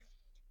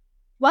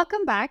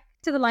Welcome back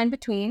to The Line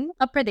Between,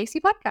 a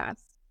Pradesi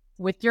podcast.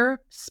 With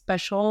your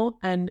special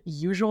and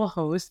usual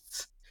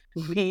hosts,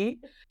 me,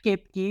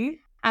 Gappe.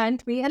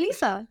 And me,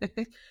 Elisa.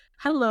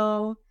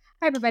 Hello.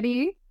 Hi,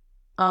 everybody.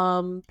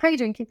 How are you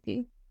doing,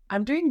 Kitty?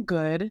 I'm doing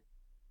good.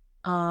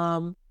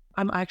 I'm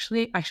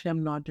actually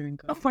I'm not doing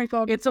good. Oh my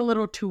god. It's a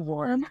little too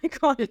warm. Oh my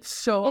god. It's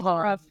so It's hot.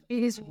 rough.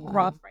 It is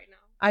rough right now.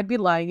 I'd be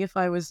lying if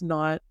I was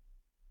not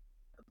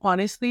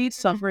honestly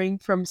suffering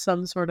from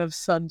some sort of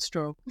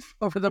sunstroke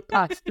over the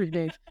past 3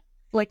 days.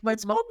 Like my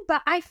mom.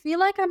 But I feel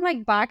like I'm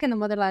like back in the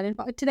motherland.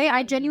 Today,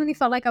 I genuinely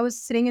felt like I was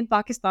sitting in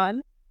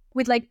Pakistan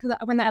with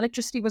when the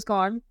electricity was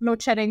gone,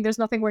 load shedding, there's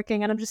nothing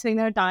working, and I'm just sitting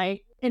there dying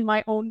in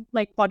my own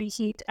like body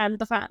heat and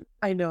the fan.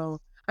 I know.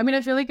 I mean,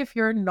 I feel like if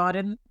you're not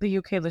in the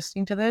UK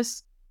listening to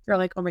this, you're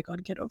like, oh my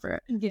god, get over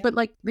it. Yeah. But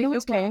like the No,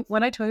 it's UK, not.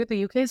 when I tell you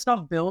the UK is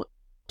not built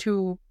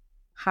to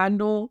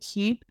handle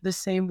heat the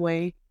same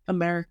way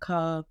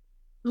America,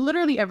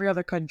 literally every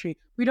other country.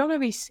 We don't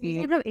have We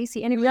AC. don't have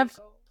AC anyway. We have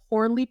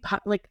poorly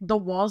like the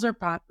walls are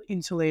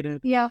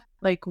insulated. Yeah.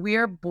 Like we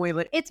are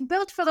boiling. It's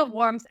built for the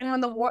warmth, and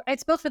when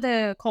it's built for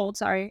the cold,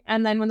 sorry.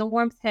 And then when the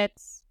warmth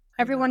hits,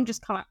 everyone know.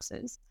 just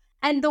collapses.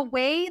 And the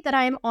way that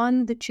I'm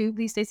on the tube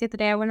these days, the other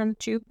day I went on the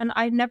tube, and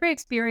I've never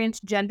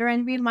experienced gender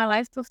envy in my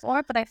life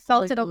before, but I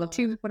felt Like, it on the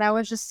tube when I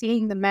was just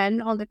seeing the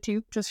men on the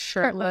tube just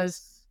shirtless,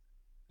 Shirtless.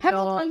 having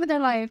No, fun with their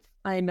life.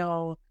 I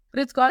know.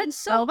 But it's gotten It's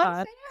so so bad.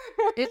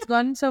 unfair. It's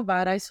gotten so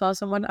bad. I saw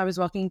someone, I was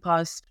walking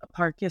past a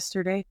park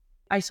yesterday.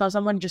 I saw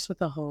someone just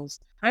with a hose.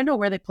 I don't know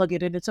where they plug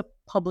it in. It's a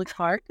public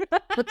park,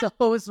 but the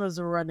hose was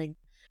running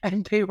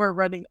and they were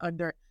running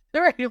under.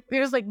 It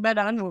was like men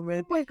and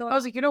women. Oh my god! I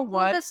was like, you know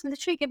Well, what? that's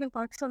literally giving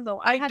Pakistan though.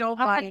 I don't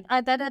mind.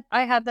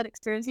 I had that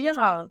experience.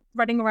 Yeah,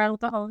 Running around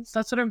with the hose,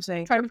 that's what I'm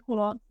saying. trying to cool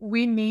on.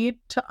 We need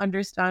to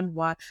understand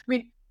why. I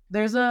mean,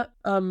 there's a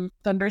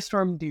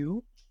thunderstorm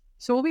due,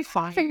 so we'll be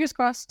fine. Fingers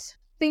crossed.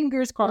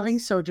 Fingers crossed. Nothing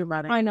so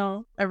dramatic. I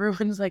know.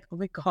 Everyone's like, oh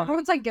my god,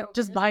 Everyone's like, get over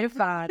just it. buy a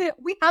fan.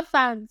 We have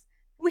fans.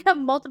 We have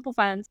multiple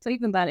fans, so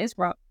even that is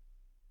rough.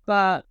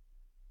 But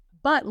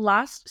But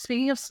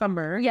speaking of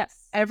summer,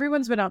 yes,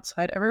 everyone's been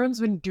outside. Everyone's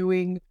been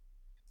doing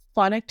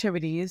fun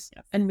activities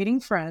and meeting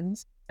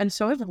friends, and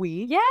so have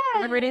we. yeah,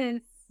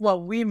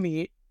 Well, we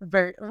meet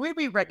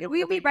regularly.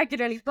 we meet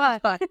regularly,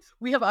 but but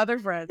we have other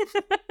friends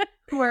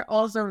who are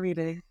also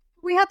meeting.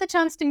 we had the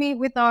chance to meet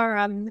with our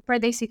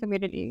Pradesi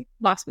community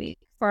last week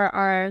for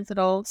our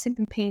little Sip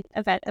and Paint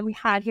event that we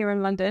had here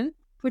in London,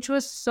 which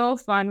was so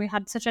fun. We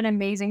had such an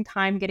amazing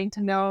time getting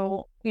to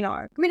know,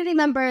 our community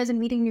members and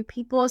meeting new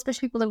people,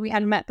 especially people that we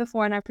hadn't met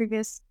before in our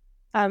previous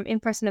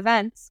in-person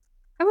events.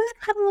 And we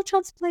had a little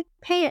chance to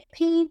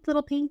paint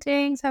little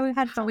paintings. How we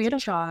had fun. We had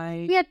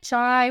chai, We had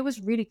chai. It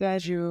was really good.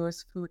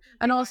 juice, food,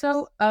 and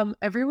also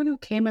everyone who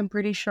came, I'm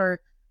pretty sure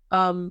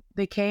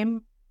they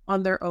came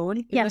on their own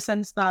in the Yes.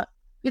 sense that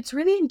it's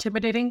really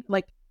intimidating.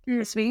 Like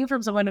speaking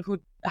from someone who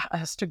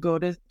has to go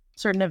to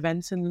certain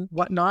events and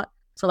whatnot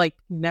for like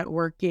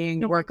networking,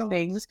 Oh my work God.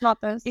 things.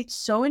 Not this. It's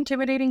so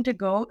intimidating to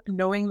go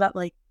knowing that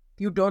like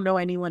you don't know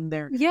anyone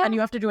there. Yeah. And you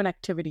have to do an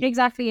activity.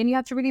 Exactly. And you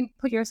have to really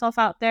put yourself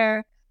out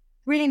there,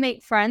 really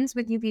make friends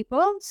with new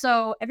people.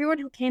 So everyone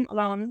who came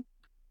alone,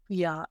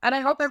 Yeah. And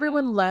I hope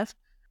everyone left.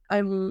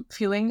 I'm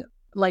feeling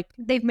like,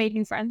 they've made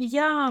new friends.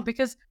 yeah,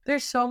 because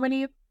there's so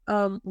many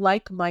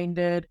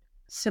like-minded,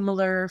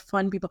 similar,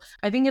 fun people.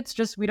 I think it's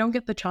just we don't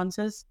get the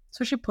chances,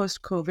 especially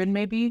post-COVID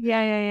maybe,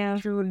 Yeah.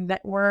 through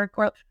network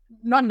or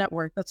not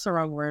network, that's the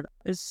wrong word.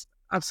 It's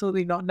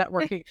absolutely not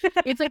networking.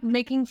 It's like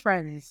making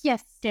friends.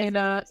 Yes. In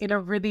a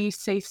really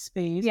safe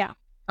space. Yeah.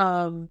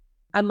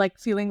 And like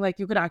feeling like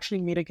you could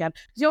actually meet again.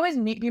 'Cause you always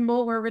meet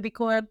people who are really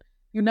cool and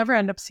you never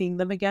end up seeing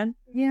them again.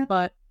 Yeah.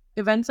 But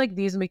events like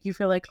these make you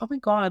feel like, oh my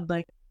god,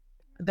 like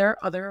there are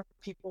other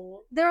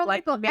people. There are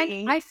like people,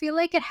 me. and I feel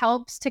like it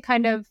helps to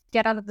kind of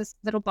get out of this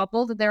little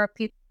bubble that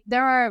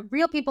there are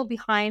real people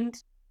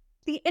behind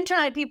the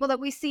internet people that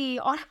we see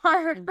on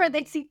our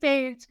Pradesi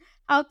page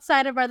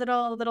outside of our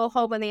little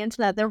home on the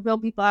internet. There are real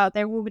people out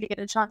there who we get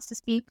a chance to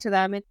speak to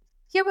them and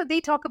hear what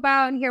they talk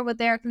about and hear what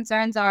their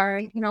concerns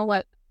are.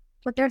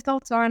 What their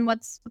thoughts are and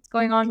what's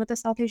going on with the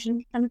South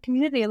Asian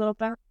community a little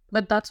bit.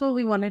 But that's what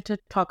we wanted to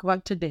talk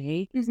about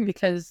today Mhm.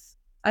 because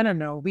I don't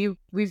know,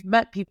 we've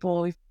met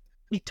people,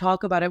 we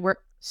talk about it. We're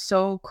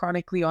so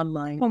chronically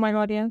online. Oh my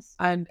god, yes.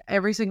 And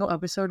every single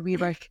episode we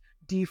like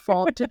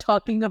default to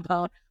talking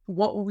about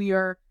what we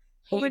are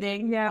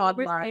hating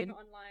online.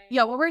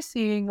 Yeah, what we're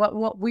seeing,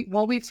 what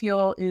we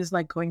feel is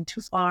like going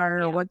too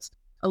far or what's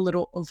a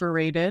little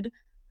overrated.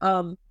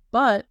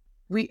 But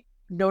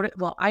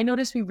I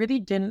noticed we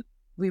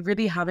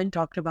really haven't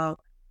talked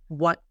about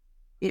what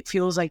it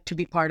feels like to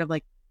be part of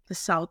like the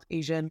South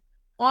Asian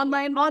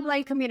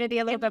online community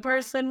a little bit.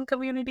 person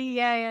community.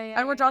 Yeah.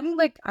 And we're talking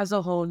like as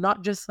a whole,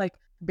 not just like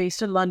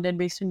based in London,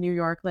 based in New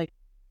York, like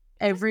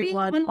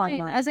everyone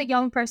online. As a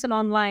young person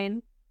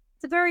online,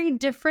 it's a very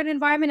different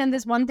environment. And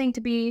there's one thing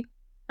to be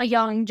a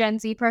young Gen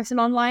Z person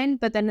online,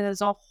 but then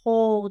there's a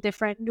whole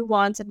different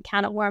nuance and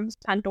can of worms,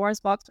 Pandora's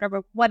box,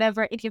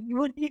 whatever idiom you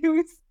would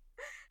use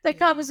that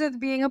comes with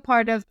being a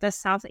part of the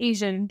South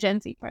Asian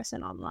Gen Z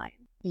person online.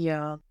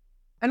 Yeah.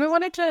 And we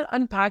wanted to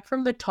unpack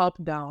from the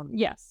top down.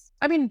 Yes.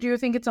 I mean, do you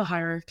think it's a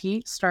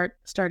hierarchy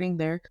starting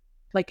there?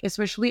 Like,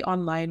 especially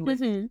online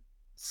with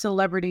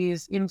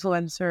celebrities,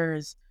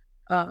 influencers,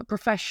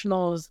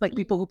 professionals, like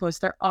people who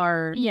post their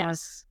art.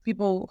 Yes.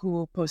 People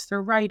who post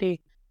their writing.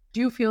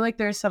 Do you feel like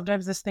there's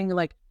sometimes this thing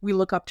like we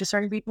look up to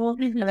certain people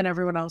and then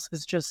everyone else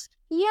is just...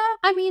 Yeah,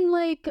 I mean,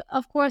 like,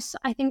 of course,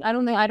 I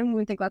don't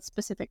even think that's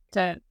specific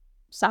to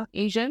South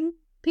Asian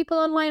people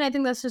online. I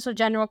think that's just a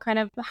general kind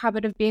of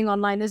habit of being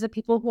online, is that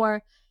people who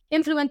are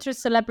influencers,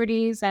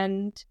 celebrities,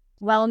 and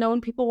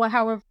well-known people,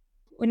 however,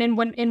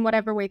 in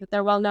whatever way that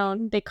they're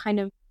well-known,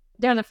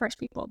 they're the first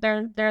people.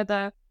 They're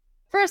the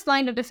first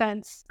line of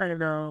defense. I don't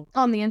know.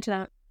 On the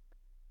internet.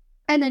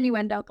 And then you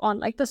end up on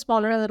like the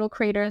smaller little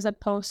creators that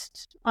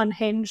post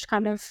unhinged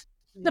kind of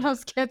little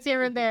skits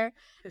here and there.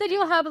 Then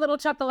you'll have a little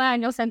chuckle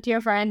and you'll send to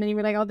your friend and you'll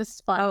be like, oh, this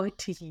is fun. Oh,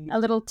 tee-hee. A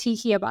little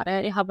tee-hee about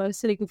it. You have a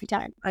silly goofy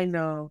time. I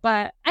know.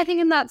 But I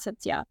think in that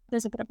sense, yeah,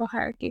 there's a bit of a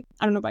hierarchy.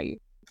 I don't know about you.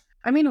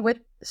 I mean, with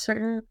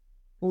certain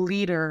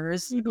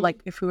leaders,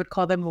 like if we would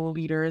call them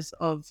leaders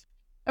of,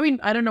 I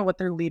mean, I don't know what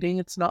they're leading.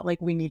 It's not like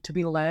we need to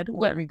be led.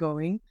 Where are we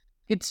going?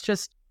 It's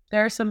just,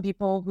 there are some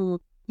people who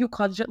you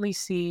constantly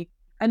see,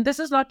 and this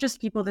is not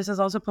just people, this is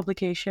also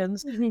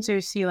publications. So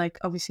you see like,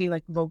 obviously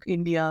like Vogue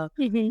India,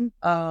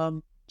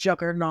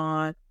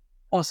 Juggernaut.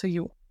 Also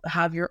you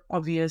have your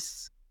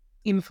obvious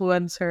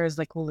influencers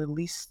like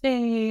Lily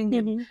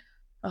Singh.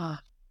 I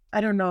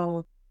don't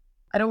know.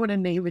 I don't want to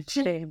name and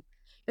shame.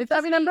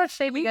 I'm not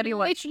shaming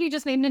anyone. Literally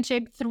just named and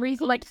shamed three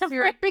like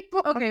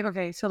people.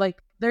 Okay. So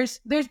like there's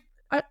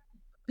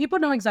people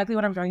know exactly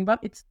what I'm talking about.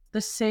 It's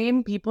the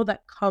same people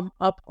that come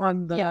up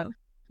on the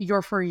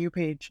Your For You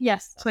page.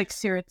 Yes. It's like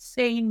Sirat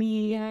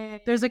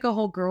Saini. There's like a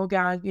whole girl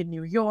gang in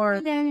New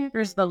York.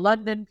 There's the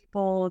London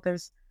people.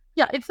 It's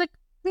like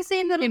the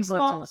same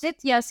little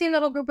same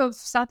little group of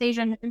South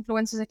Asian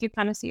influencers that you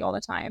kind of see all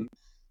the time.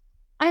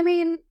 I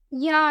mean,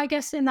 yeah, I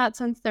guess in that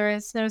sense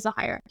there's a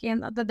hierarchy,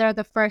 and that they're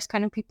the first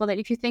kind of people that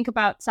if you think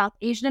about South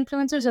Asian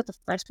influencers, they're the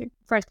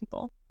first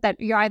people that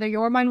either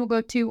your mind will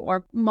go to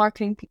or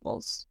marketing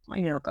people's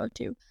mind will go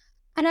to.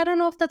 And I don't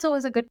know if that's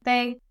always a good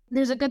thing.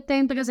 There's a good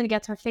thing because it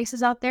gets our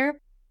faces out there.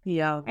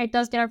 Yeah. It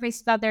does get our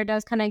faces out there. It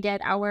does kind of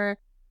get our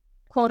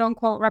quote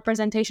unquote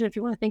representation. If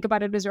you want to think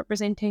about it as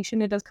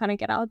representation, it does kind of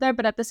get out there.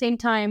 But at the same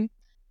time,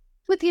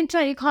 with the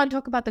internet, you can't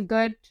talk about the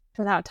good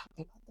without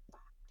talking about the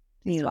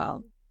bad as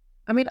well.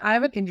 I mean, I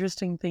have an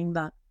interesting thing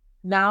that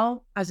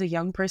now as a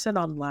young person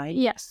online,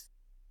 yes,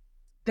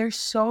 there's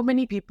so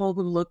many people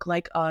who look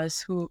like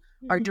us who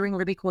are doing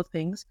really cool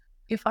things.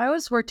 If I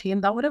was 14,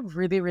 that would have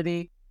really,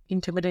 really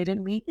intimidated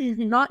me.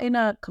 Not in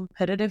a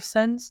competitive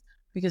sense,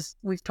 because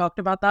we've talked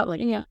about that,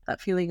 like that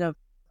feeling of,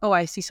 oh,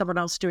 I see someone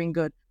else doing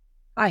good,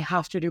 I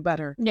have to do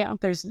better. Yeah,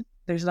 there's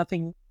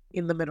nothing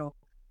in the middle.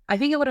 I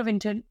think it would have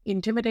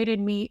intimidated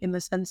me in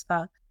the sense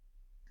that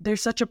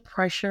there's such a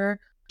pressure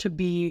to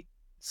be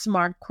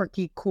smart,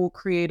 quirky, cool,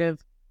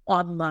 creative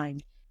online.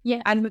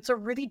 Yeah, and it's a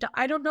really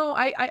I don't know.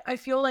 I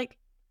feel like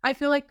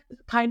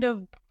kind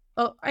of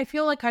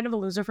a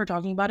loser for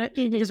talking about it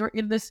because we're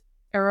in this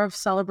era of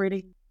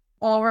celebrating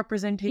all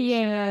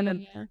representation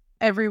and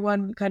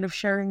everyone kind of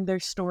sharing their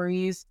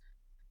stories.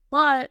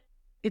 But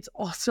it's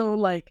also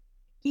like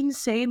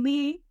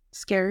insanely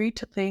scary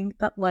to think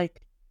that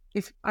like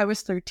if I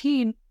was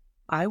 13,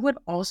 I would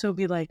also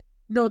be like,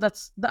 no,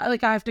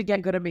 like I have to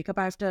get good at makeup.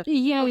 I have to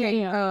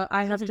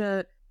I have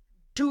to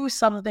do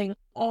something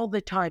all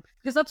the time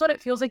because that's what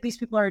it feels like these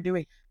people are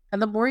doing.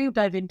 And the more you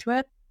dive into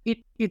it,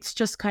 it's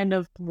just kind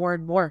of more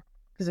and more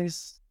because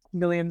there's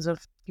millions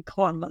of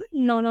people online.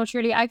 No,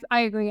 truly, I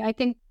agree. I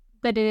think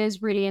that it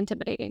is really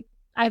intimidating.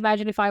 I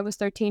imagine if I was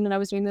 13 and I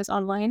was doing this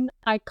online,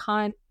 I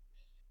can't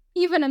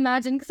even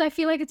imagine because I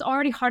feel like it's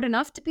already hard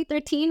enough to be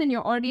 13 and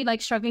you're already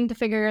like struggling to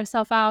figure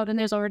yourself out, and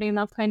there's already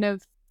enough kind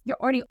of, you're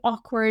already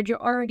awkward,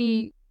 you're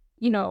already,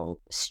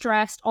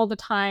 stressed all the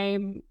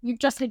time. You've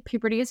just hit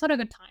puberty. It's not a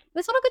good time.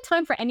 It's not a good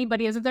time for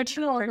anybody as a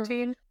 13-year-old.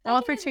 13?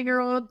 All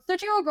 13-year-olds.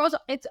 13-year-old girls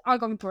are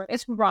going through it.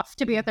 It's rough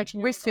to be a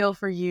 13-year-old. We feel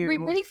for you. We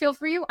really feel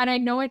for you. And I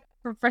know it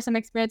for some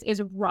experience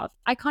is rough.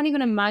 I can't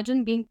even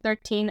imagine being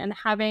 13 and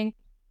having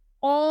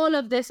all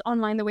of this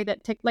online the way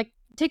that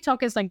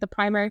TikTok is like the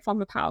primary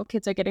form of how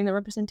kids are getting the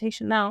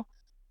representation now.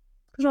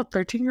 There's no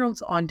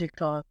 13-year-olds on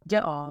TikTok.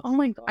 Get off. Oh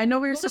my God. I know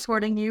we're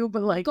supporting you,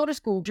 but like, go to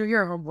school. Do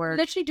your homework.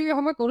 Literally do your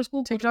homework. Go to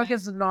school. TikTok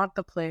is not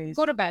the place.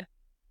 Go to bed.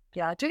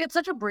 Yeah. It's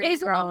such a breeding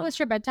ground. Is it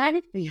your bedtime?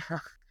 Yeah.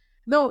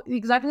 No,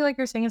 exactly like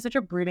you're saying, it's such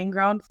a breeding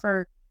ground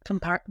for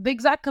the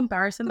exact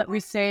comparison that we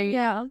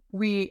say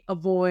we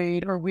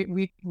avoid or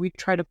we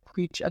try to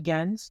preach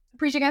against.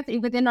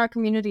 Within our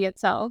community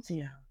itself.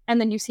 Yeah. And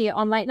then you see it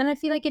online. And I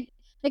feel like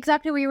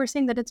exactly what you were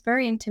saying, that it's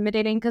very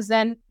intimidating because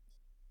then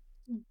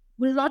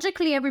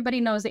logically everybody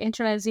knows the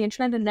internet is the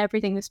internet and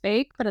everything is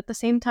fake, but at the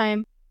same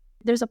time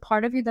there's a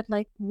part of you that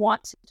like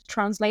wants to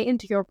translate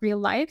into your real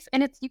life,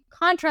 and you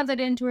can't translate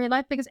it into real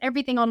life because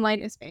everything online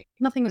is fake.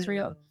 Nothing is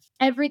real.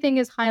 Everything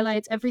is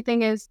highlights.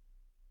 Everything is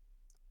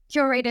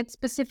curated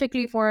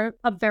specifically for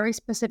a very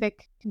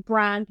specific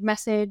brand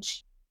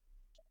message.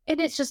 And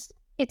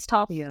it's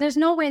tough. Yeah. There's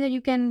no way that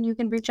you can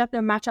reach up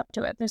and match up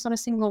to it. There's not a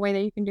single way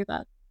that you can do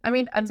that. I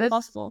mean, and it's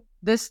impossible.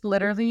 This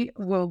literally,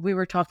 well, we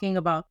were talking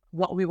about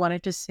what we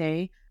wanted to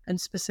say,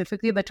 and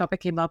specifically the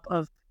topic came up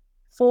of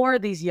for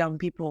these young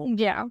people.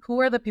 Yeah.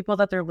 Who are the people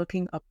that they're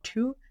looking up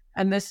to?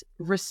 And this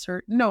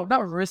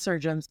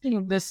resurgence,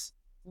 this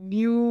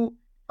new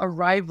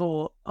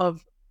arrival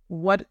of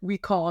what we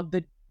call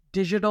the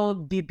digital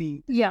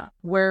BB. Yeah.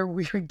 Where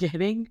we're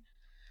getting,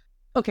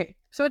 okay,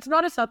 so it's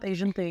not a South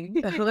Asian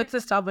thing. Let's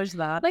establish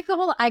that. Like the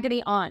whole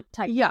agony aunt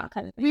type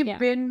kind of thing. We've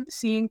been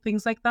seeing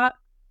things like that,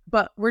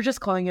 but we're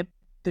just calling it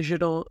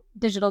digital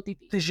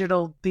BB.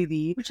 Digital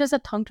BB. Which is a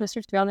tongue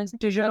twister, to be honest.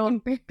 Digital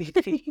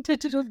BB.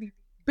 Digital BB.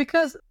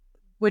 Because,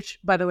 which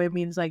by the way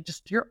means like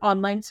just your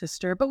online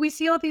sister. But we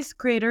see all these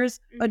creators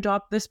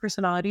adopt this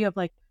personality of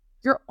like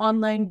your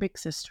online big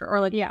sister,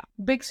 or like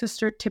big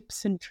sister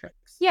tips and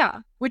tricks. Yeah.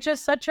 Which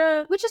is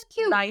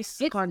cute.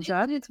 Nice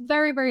concept. It's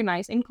very, very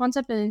nice. In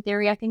concept and in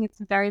theory, I think it's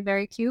very,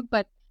 very cute.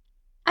 But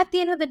at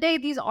the end of the day,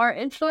 these are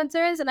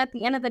influencers. And at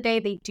the end of the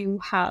day, they do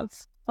have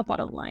a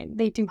bottom line.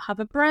 They do have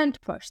a brand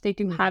push. They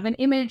do have an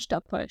image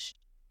to push.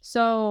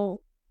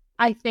 So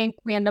I think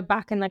we end up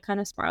back in that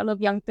kind of spiral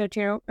of young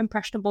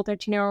impressionable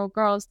 13-year-old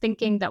girls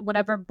thinking that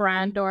whatever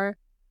brand or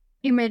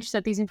image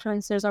that these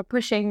influencers are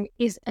pushing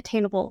is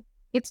attainable.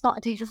 It's not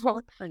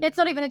attainable. It's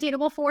not even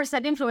attainable for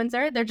said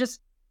influencer. They're just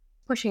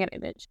pushing an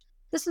image.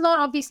 This is not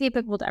obviously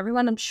applicable to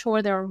everyone. I'm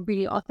sure there are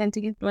really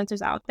authentic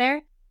influencers out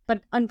there.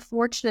 But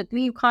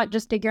unfortunately, you can't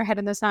just stick your head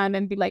in the sand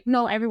and be like,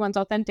 no, everyone's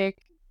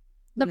authentic.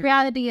 The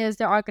reality is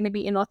there are going to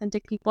be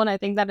inauthentic people. And I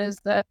think that is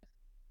the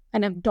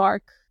kind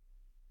of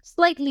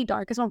slightly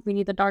dark. It's not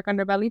really the dark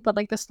underbelly, but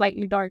like the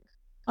slightly dark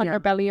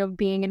underbelly of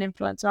being an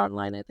influencer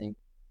online, I think.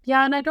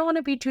 Yeah, and I don't want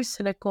to be too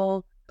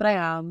cynical, but I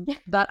am.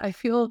 That I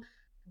feel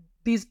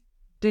these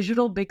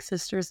digital big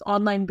sisters,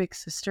 online big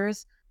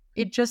sisters,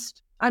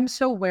 I'm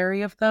so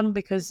wary of them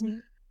because,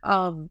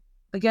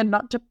 again,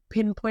 not to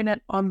pinpoint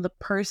it on the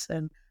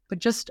person, but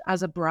just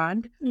as a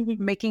brand,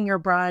 making your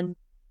brand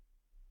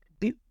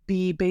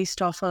be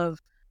based off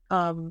of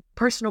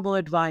personable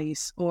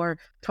advice or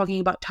talking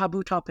about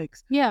taboo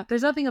topics. Yeah.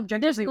 There's nothing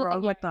objectively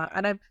wrong with that.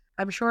 And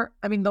I'm sure,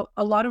 I mean,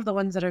 a lot of the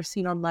ones that I've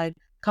seen online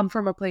come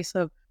from a place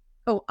of,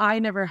 oh, I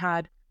never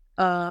had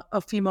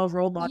a female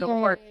role model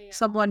or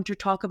someone to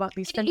talk about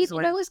these things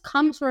with. It always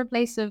comes from a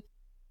place of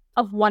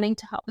wanting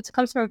to help. It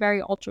comes from a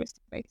very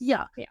altruistic place.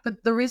 Yeah.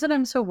 But the reason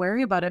I'm so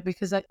wary about it,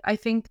 because I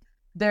think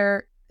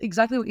they're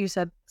exactly what you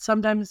said.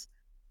 Sometimes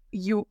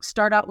you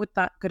start out with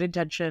that good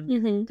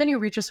intention, then you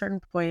reach a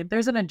certain point.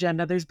 There's an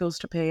agenda. There's bills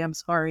to pay. I'm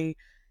sorry.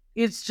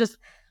 It's just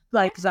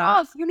like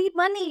that. You need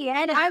money.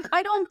 And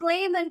I don't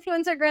blame the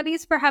influencer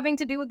girlies for having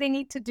to do what they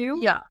need to do.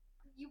 Yeah.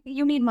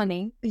 You need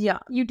money. Yeah.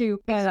 You do.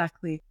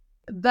 Exactly.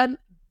 Then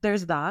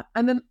there's that.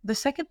 And then the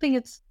second thing,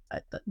 it's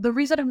the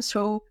reason I'm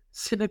so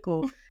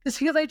cynical is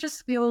because I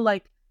just feel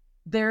like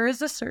there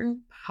is a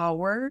certain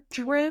power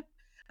to it.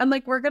 And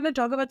like, we're going to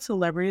talk about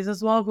celebrities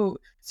as well, who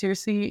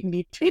seriously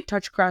need to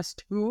touch grass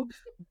too.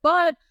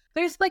 But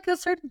there's like a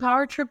certain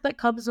power trip that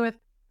comes with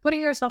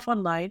putting yourself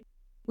online,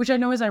 which I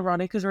know is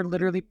ironic because we're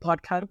literally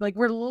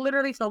we're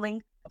literally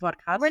filming a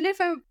podcast. We're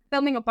literally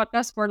filming a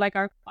podcast for like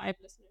our 5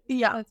 listeners.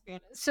 Yeah. Let's be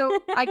honest. So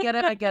I get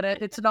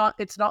it. It's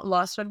not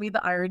lost on me,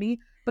 the irony.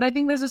 But I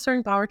think there's a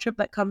certain power trip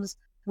that comes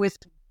with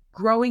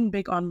growing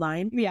big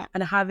online. Yeah.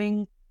 And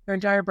having your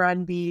entire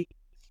brand be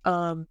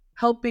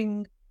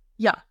helping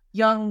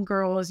young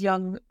girls,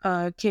 young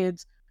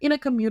kids in a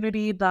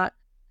community that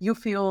you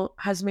feel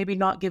has maybe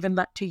not given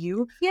that to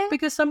you. Yeah.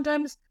 Because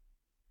sometimes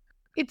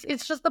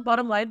it's just the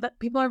bottom line that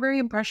people are very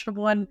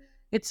impressionable, and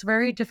it's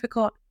very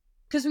difficult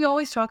because we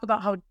always talk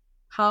about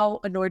how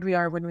annoyed we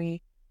are when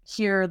we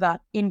hear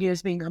that India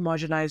is being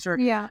homogenized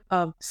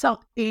or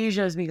South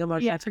Asia is being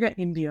homogenized. Yeah. Forget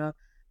India,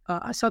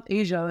 South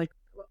Asia, like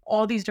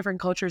all these different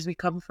cultures we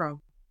come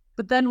from.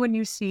 But then when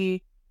you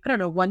see, I don't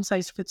know, one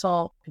size fits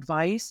all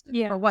advice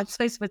or one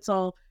size fits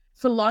all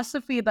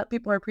philosophy that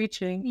people are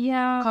preaching.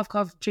 Yeah. Cough,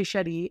 cough, Jay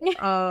Shetty.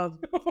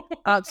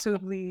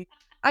 Absolutely.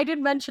 I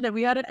didn't mention it.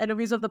 We had an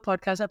Enemies of the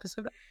Podcast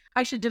episode.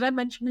 Actually, did I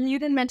mention it? You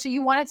didn't mention,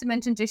 you wanted to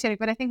mention Jay Shetty,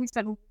 but I think we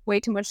spent way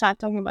too much time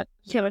talking about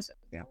Taylor Swift.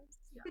 Yeah.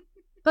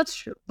 That's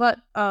true. But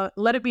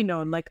let it be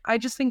known, like, I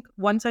just think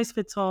one size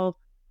fits all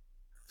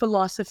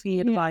philosophy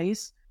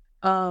advice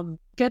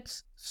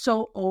gets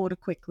so old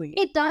quickly.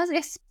 It does,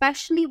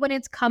 especially when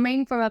it's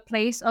coming from a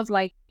place of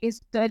like,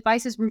 the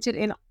advice is rooted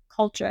in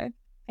culture.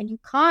 And you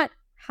can't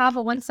have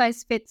a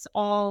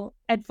one-size-fits-all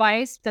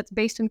advice that's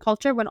based in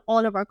culture when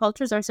all of our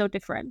cultures are so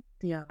different.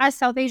 Yeah. As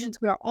South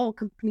Asians, we are all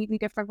completely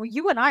different. Well,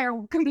 you and I are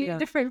completely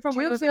different from...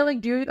 Do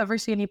you ever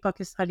see any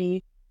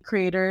Pakistani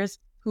creators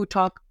who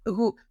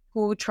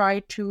try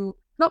to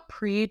not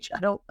preach? I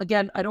don't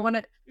want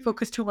to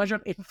focus too much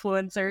on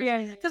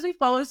influencers because we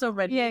follow so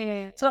many.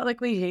 It's not like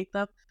we hate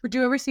them. But do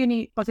you ever see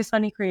any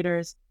Pakistani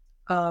creators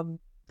talk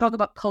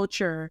about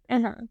culture?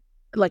 Uh-huh.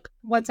 Like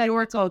what's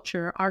your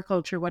culture, our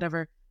culture,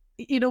 whatever,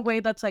 in a way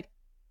that's like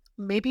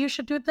maybe you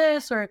should do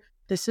this, or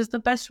this is the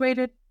best way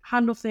to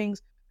handle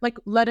things. Like,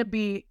 let it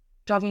be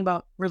talking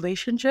about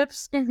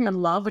relationships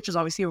and love, which is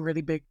obviously a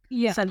really big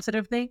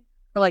sensitive thing.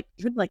 Or like,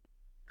 even like,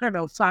 I don't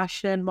know,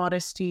 fashion,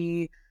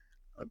 modesty,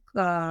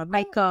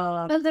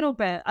 makeup. A little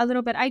bit.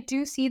 I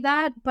do see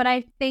that, but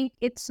I think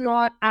it's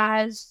not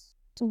as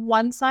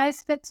one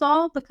size fits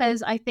all,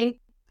 because I think,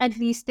 at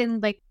least in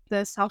like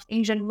the South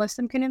Asian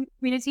Muslim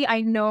community,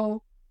 I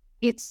know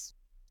it's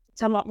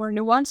a lot more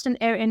nuanced,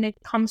 and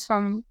it comes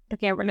from,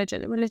 okay,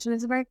 religion. Religion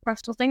is a very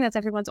personal thing. That's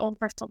everyone's own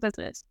personal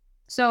business.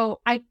 So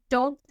I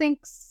don't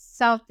think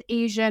South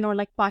Asian or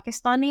like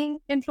Pakistani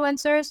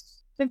influencers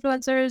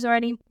or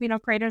any,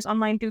 creators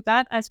online do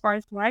that, as far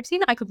as what I've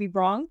seen. I could be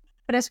wrong,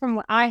 but as from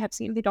what I have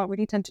seen, they don't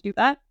really tend to do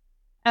that.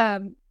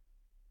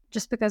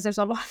 Just because there's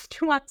a lot of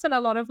nuance and a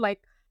lot of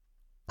like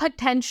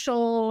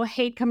potential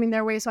hate coming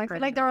their way. So I feel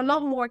like they're a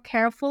lot more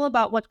careful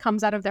about what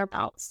comes out of their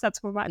mouths.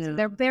 That's what I'm saying.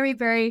 They're very,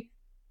 very,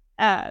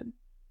 very,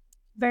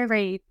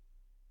 very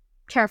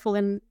careful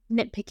and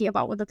nitpicky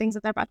about what the things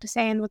that they're about to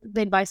say and what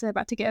the advice they're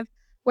about to give.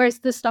 Whereas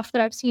the stuff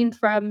that I've seen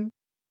from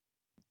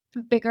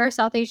bigger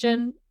South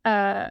Asian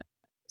not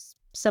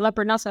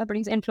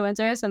celebrities,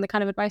 influencers, and the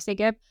kind of advice they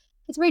give,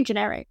 it's very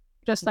generic.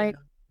 Just like,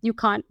 you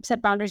can't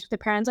set boundaries with your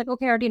parents. Like,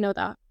 okay, I already know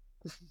that.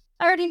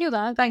 I already knew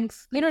that.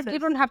 Thanks. You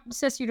don't have to,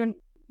 sis, you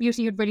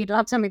really don't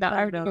have to tell me that. I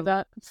already knew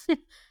that.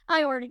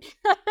 I already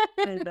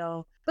I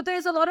know. But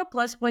there's a lot of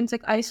plus points.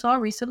 Like, I saw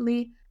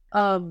recently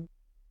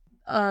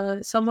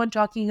someone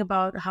talking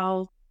about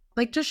how,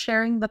 like, just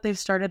sharing that they've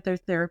started their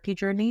therapy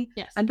journey.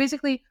 Yes. And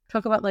basically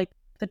talk about like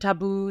the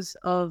taboos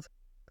of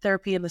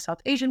therapy in the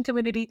South Asian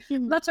community.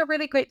 That's a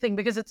really great thing,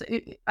 because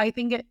I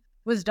think it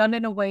was done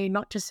in a way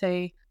not to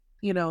say,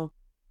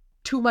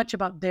 too much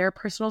about their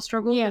personal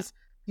struggles. Yeah.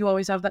 You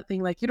always have that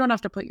thing, like, you don't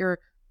have to put your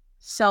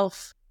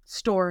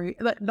self-story,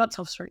 not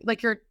self-story,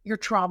 like your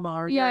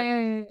trauma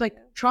or like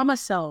trauma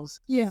sells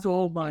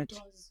so much.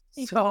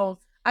 So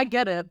I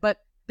get it, but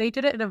they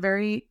did it in a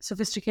very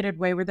sophisticated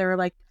way where they were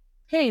like,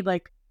 hey,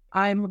 like,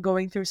 I'm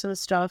going through some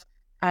stuff,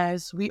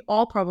 as we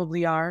all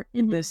probably are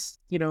in this,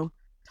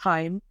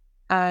 time.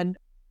 And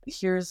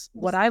here's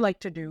what I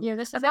like to do. Yeah,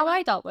 this is how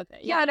I dealt with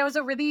it. Yeah, and it was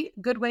a really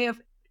good way of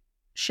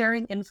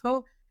sharing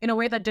info in a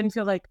way that didn't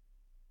feel like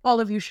all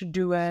of you should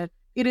do it.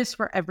 It is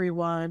for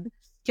everyone.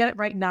 Get it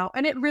right now.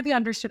 And it really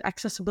understood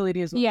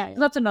accessibility as well. Yeah.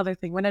 That's another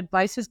thing. When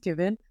advice is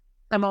given,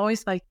 I'm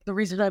always like, the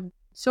reason I'm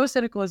so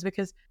cynical is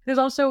because there's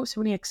also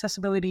so many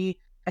accessibility,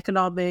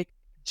 economic,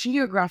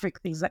 geographic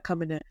things that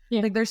come in it.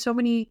 Yeah. Like, there's so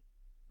many,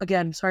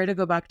 again, sorry to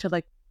go back to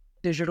like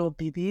digital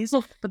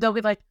BBs, but they'll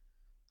be like,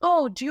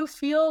 oh, do you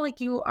feel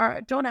like you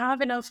don't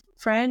have enough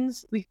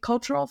friends, like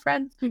cultural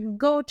friends?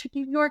 Go to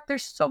New York.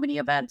 There's so many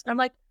events. And I'm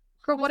like,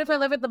 girl, what if I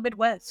live in the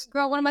Midwest?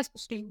 Girl, what am I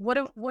supposed to do? What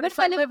if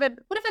I live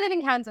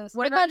in Kansas?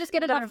 What if I just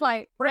get a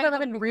flight? What if I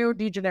live in Rio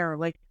de Janeiro?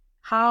 Like,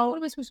 how? What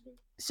am I supposed to do?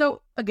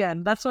 So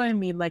again, that's what I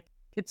mean. Like,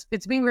 it's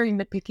being very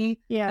nitpicky.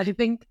 Yeah. I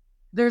think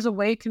there's a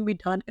way it can be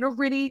done in a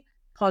really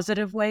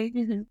positive way.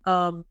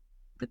 But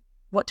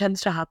what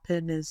tends to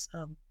happen is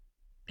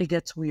it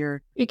gets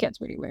weird. It gets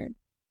really weird.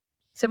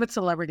 Same with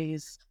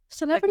celebrities.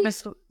 Like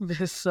Miss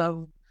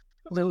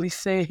Lily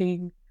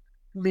Singh,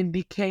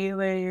 Mindy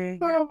Kaling.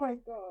 Oh my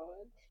god.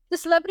 The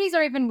celebrities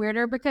are even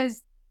weirder,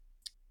 because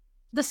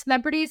the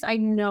celebrities, I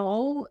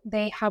know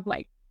they have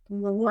like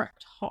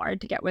worked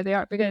hard to get where they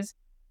are, because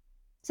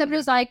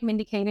celebrities like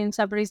Mindy Kaling,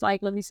 celebrities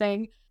like Lily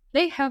Singh,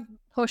 they have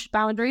pushed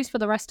boundaries for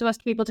the rest of us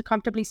to be able to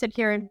comfortably sit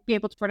here and be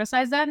able to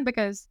criticize them,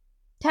 because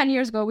 10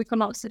 years ago we could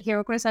not sit here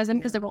and criticize them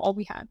because they were all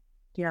we had.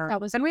 Yeah.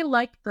 And we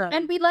liked them.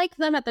 And we liked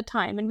them at the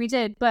time, and we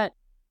did, but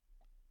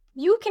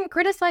you can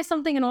criticize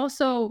something and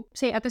also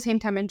say at the same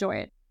time enjoy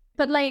it.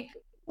 But like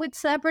with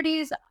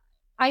celebrities,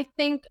 I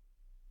think,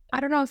 I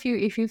don't know if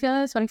you feel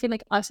this, but I feel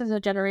like us as a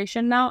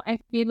generation now, I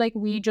feel like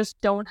we just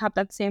don't have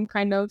that same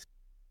kind of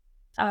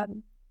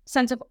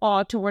sense of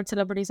awe towards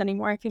celebrities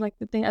anymore. I feel like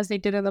the thing as they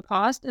did in the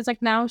past, it's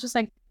like now it's just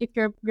like, if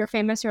you're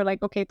famous, you're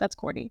like, okay, that's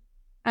corny.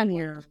 And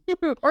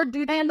or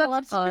do they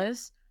that's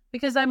us?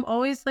 Because I'm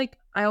always like,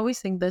 I always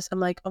think this, I'm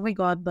like, oh my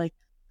god, like,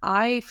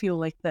 I feel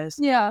like this.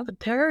 Yeah. But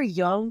there are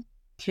young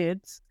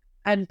kids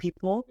and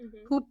people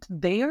who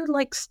they are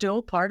like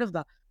still part of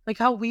that. Like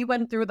how we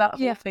went through that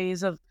whole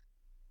phase of,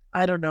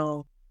 I don't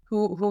know,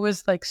 who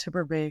was like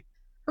super big.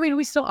 I mean,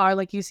 we still are.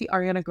 Like, you see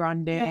Ariana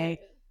Grande,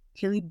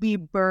 Hailey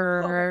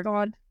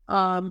Bieber,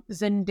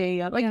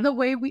 Zendaya. Like the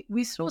way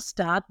we still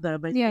stat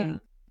them, I think.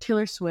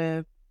 Taylor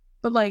Swift.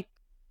 But like,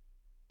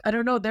 I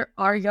don't know, there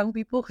are young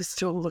people who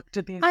still look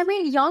to these. I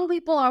mean, young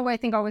people are, I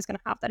think, always going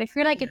to have that. I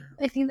feel like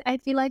I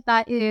feel like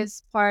that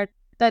is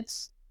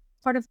that's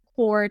part of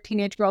core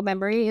teenage girl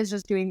memory, is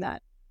just doing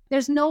that.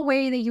 There's no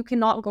way that you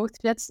cannot go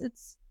through that.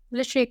 It's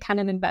literally a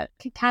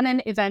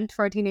canon event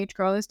for a teenage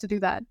girl is to do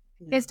that.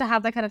 Is to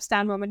have that kind of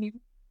stand moment.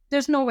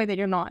 There's no way that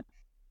you're not.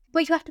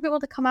 But you have to be able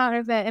to come out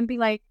of it and be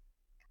like,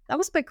 that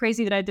was a bit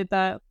crazy that I did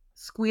that.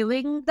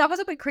 Squealing. That was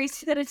a bit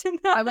crazy that I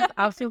did that. I was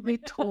absolutely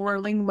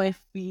twirling my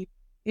feet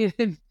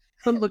in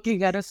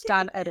looking at a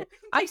stan edit.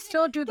 I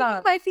still do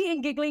that. My feet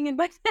and giggling in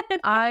my head.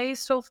 I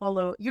still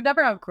follow. You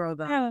never outgrow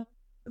that. Yeah.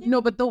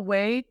 No, but the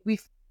way we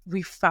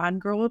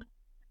fangirled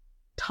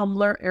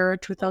Tumblr era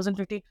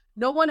 2015,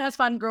 no one has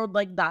fangirled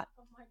like that.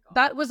 Oh my God.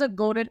 That was a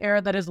golden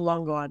era that is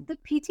long gone. The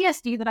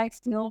PTSD that I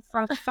feel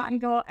from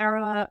fangirl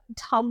era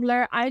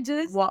Tumblr,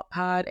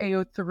 Wattpad,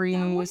 AO3.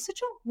 That was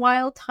such a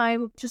wild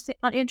time, just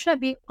on internet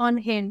being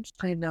unhinged.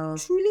 I know.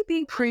 Truly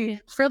being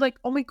for like,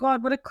 oh my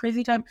God, what a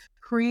crazy time.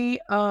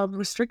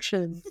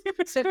 Restrictions.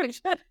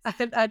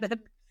 and then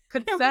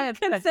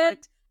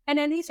consent. And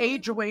then these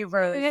age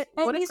waivers.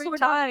 What a great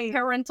time.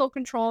 Parental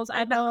controls.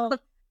 I know.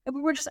 And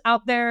we were just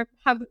out there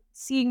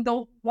seeing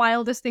the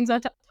wildest things on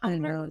Tumblr. I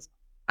know.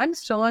 I'm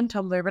still on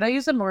Tumblr, but I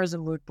use it more as a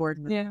mood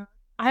board. Yeah.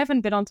 I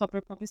haven't been on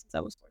Tumblr probably since I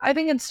was 14. I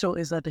think it still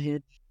is at the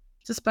Hinge.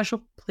 It's a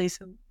special place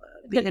in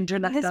the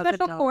internet. A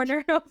special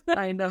corner of the...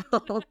 I know.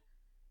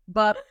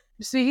 But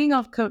speaking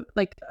of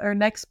our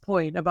next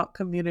point about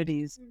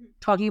communities,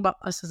 talking about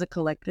us as a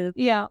collective,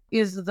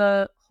 is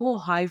the whole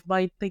hive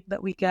mind thing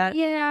that we get.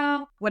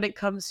 Yeah. When it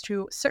comes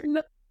to certain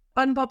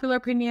unpopular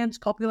opinions,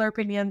 popular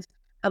opinions,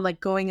 and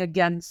like going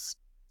against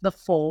the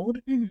fold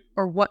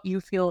or what you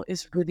feel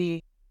is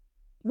really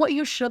what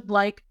you should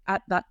like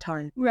at that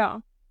time. Yeah.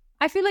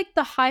 I feel like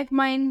the hive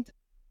mind,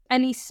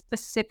 and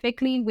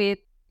specifically with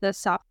the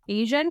South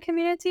Asian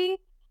community,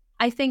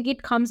 I think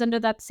it comes under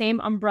that same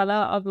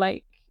umbrella of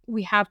like,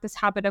 we have this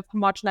habit of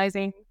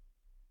homogenizing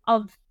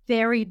a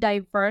very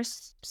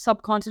diverse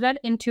subcontinent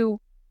into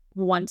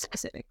one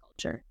specific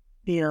culture.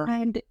 Yeah.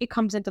 And it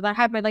comes into that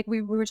habit. Like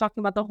we were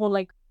talking about the whole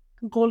like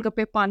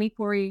Golgappe Pani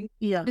Puri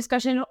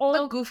discussion. All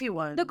the goofy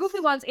ones. The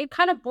goofy ones. It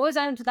kind of boils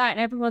down into that, and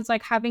everyone's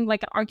like having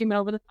like an argument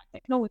over the fact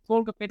that no, it's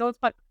Golgappe, those,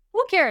 but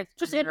who cares?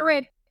 Just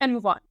iterate and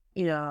move on.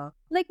 Yeah.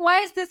 Like,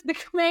 why is this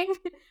becoming?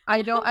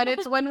 I know, and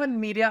it's when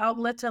media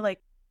outlets are like,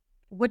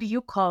 "What do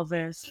you call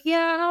this?"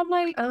 Yeah, I'm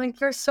like,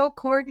 you're so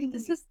corny.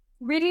 This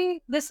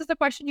is the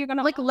question you're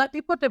gonna like let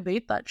people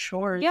debate that,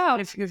 sure. Yeah,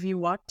 if you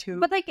want to.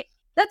 But like,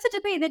 that's a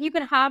debate that you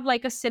can have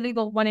like a silly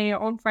little one in your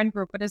own friend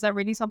group. But is that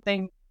really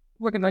something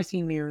we're gonna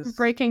breaking news?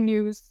 Breaking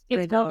news.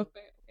 It's no,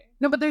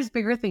 but there's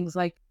bigger things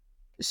like,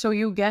 so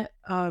you get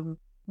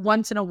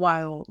once in a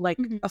while like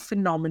a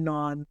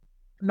phenomenon,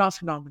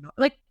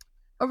 like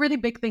a really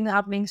big thing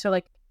happening. So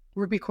like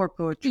Ruby Core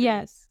poetry.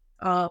 Yes.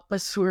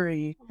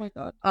 Basuri. Oh my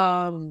God.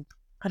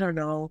 I don't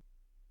know.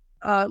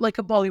 Like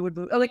a Bollywood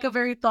movie, like a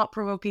very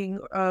thought-provoking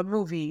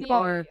movie,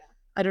 or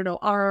I don't know,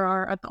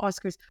 RRR at the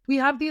Oscars. We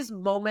have these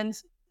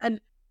moments,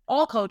 and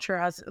all culture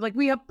has, like,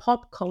 we have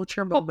pop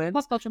culture moments.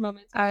 Pop culture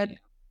moments. And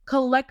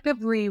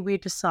collectively we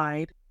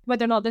decide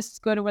whether or not this is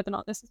good or whether or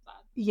not this is bad.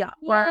 Yeah.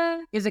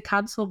 Or is it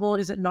cancelable?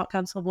 Is it not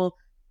cancelable?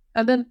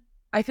 And then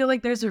I feel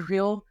like there's a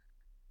real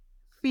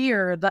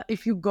fear that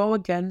if you go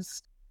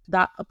against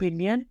that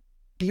opinion,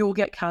 you'll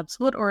get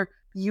canceled, or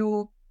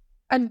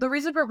and the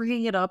reason for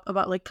bringing it up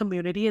about like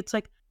community, it's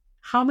like,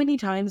 how many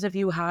times have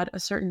you had a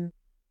certain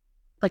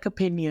like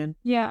opinion?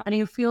 Yeah. And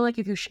you feel like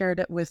if you shared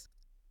it with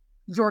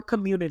your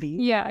community,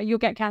 you'll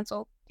get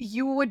canceled.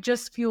 You would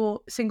just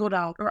feel singled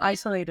out or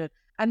isolated.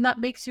 And that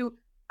makes you,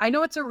 I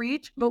know it's a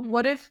reach, but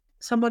what if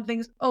someone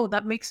thinks, oh,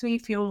 that makes me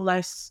feel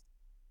less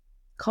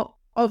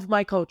of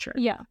my culture?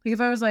 Yeah. Like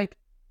if I was like,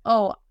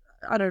 oh,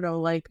 I don't know,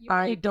 like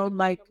I don't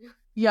like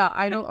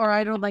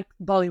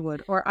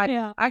Bollywood, or I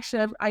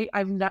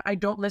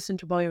don't listen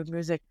to Bollywood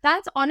music.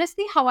 That's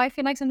honestly how I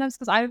feel like sometimes,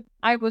 because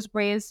I was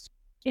raised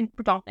in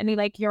predominantly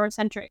like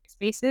Eurocentric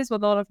spaces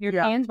with a lot of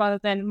Europeans rather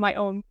than my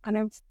own kind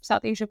of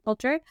South Asian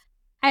culture.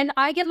 And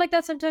I get like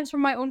that sometimes from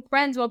my own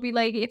friends. Will be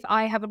like, if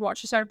I haven't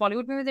watched a certain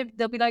Bollywood movie,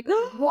 they'll be like,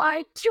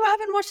 why you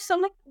haven't watched this?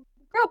 I'm like,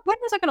 girl, when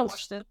was I gonna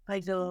watch this?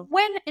 I do.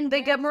 When? And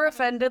they get more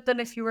offended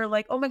than if you were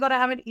like, oh my God, I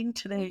haven't eaten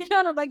today.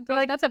 Yeah, I'm like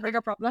that's a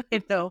bigger problem.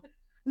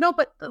 No,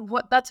 but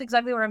that's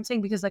exactly what I'm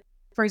saying, because like,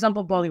 for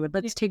example, Bollywood.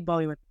 Let's take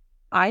Bollywood.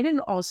 I didn't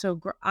also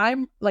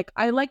I'm like,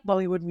 I like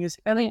Bollywood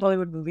music. I like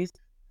Bollywood movies,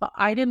 but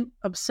I didn't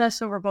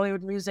obsess over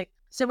Bollywood music.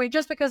 So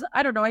just because,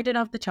 I don't know, I didn't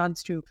have the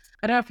chance to.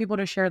 I didn't have people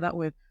to share that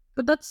with.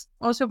 But that's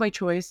also by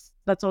choice.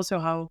 That's also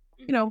how,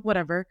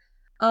 whatever.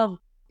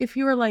 If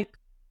you were like,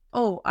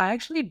 oh, I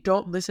actually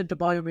don't listen to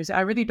Bollywood music,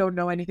 I really don't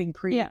know anything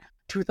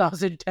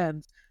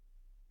pre-2010s,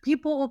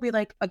 people will be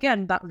like,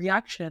 again, that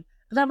reaction.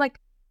 And I'm like,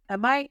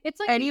 am I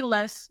any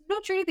less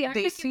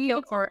Desi,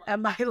 or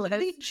am I less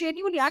they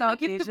genuinely act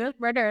like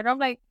murder? And I'm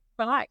like,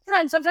 relax.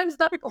 And sometimes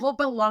that whole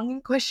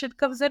belonging question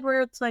comes in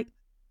where it's like,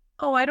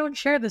 oh, I don't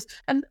share this.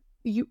 And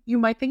you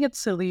might think it's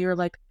silly. You're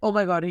like, oh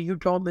my God, you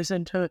don't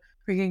listen to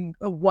freaking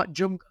what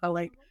Jumka,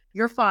 like,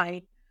 you're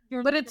fine.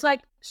 But it's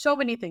like so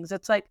many things.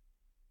 It's like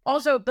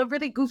also the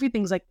really goofy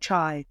things like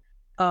chai,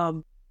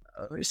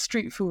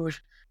 street food,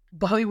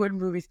 Bollywood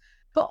movies.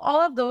 But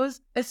all of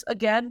those is,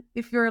 again,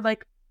 if you're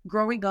like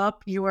growing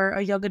up, you are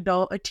a young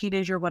adult, a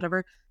teenager,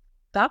 whatever,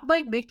 that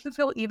might make you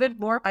feel even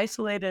more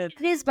isolated.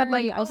 It is, but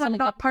like, also I'm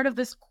not part of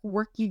this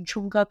quirky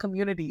Chunga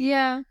community.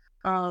 Yeah.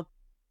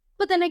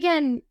 But then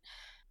again,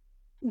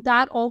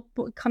 that all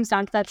comes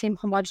down to that same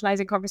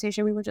homogenizing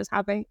conversation we were just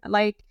having.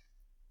 Like,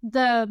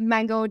 the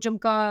mango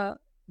jumka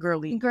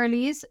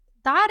girlies,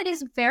 that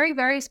is very,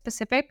 very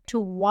specific to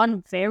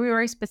one very,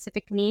 very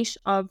specific niche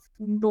of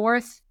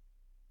North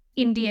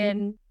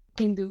Indian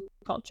Hindu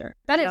culture.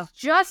 That is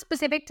just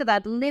specific to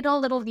that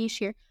little niche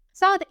here.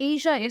 South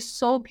Asia is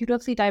so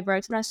beautifully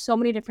diverse and has so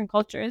many different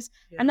cultures.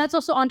 And that's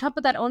also on top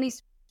of that only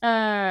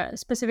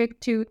specific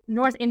to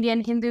North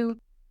Indian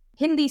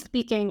Hindi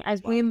speaking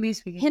as well.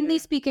 Hindi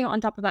speaking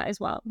on top of that as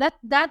well.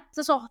 That's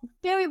also a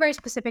very, very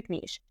specific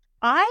niche.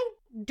 I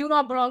do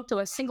not belong to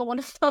a single one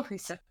of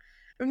those.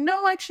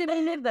 No,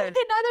 actually, neither. Neither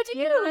do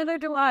you. Neither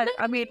do I.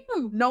 I mean,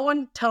 no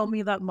one tell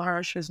me that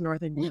Maharashtra is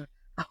North India.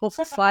 I will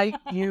fight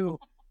you.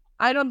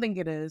 I don't think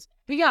it is.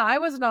 But yeah, I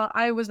was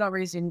not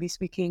raised Hindi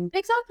speaking.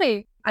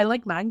 Exactly. I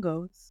like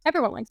mangoes.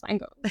 Everyone likes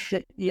mangoes.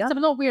 Yeah. It's a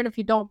little weird if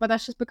you don't, but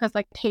that's just because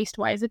like taste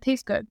wise, it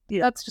tastes good.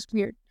 Yeah. That's just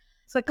weird.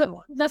 It's like, come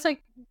on. That's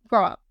like,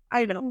 grow up.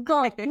 I know.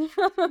 Grow up.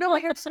 No,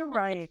 you're so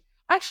right.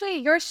 Actually,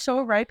 you're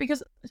so right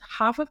because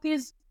half of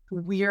these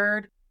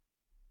weird,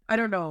 I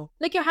don't know.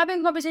 Like you're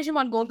having a conversation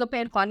on Golgappe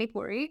and Pani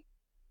Puri.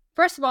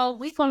 First of all,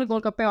 we call it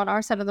Golgappe on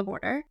our side of the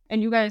border,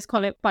 and you guys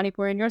call it Pani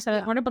Puri on your side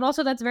of the border. But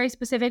also, that's very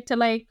specific to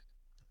like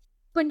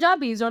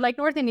Punjabis or like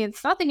North Indians.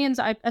 South Indians,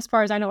 as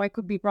far as I know, I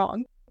could be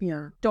wrong.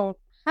 Yeah, don't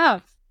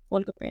have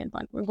Golgappe and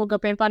Pani Puri.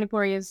 Golgappe and Pani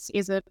Puri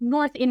is a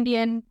North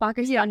Indian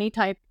Pakistani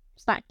type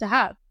snack to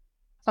have.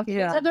 Some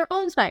people have their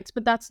own snacks,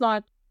 but that's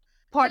not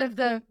part of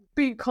the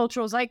big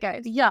cultural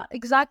zeitgeist. Yeah,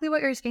 exactly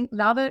what you're saying.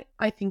 Now that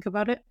I think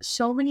about it,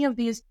 so many of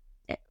these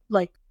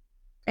like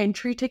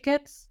entry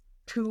tickets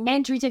to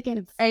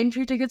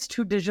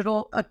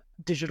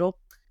digital.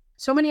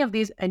 So many of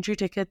these entry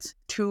tickets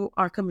to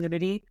our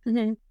community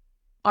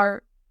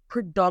are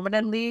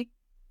predominantly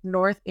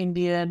North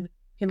Indian,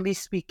 Hindi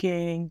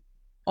speaking.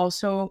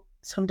 Also,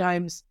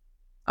 sometimes,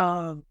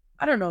 I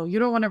don't know, you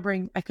don't want to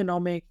bring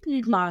economic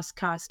class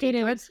caste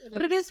into it,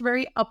 but it is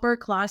very upper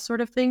class sort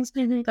of things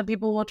that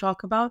people will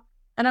talk about.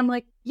 And I'm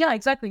like, yeah,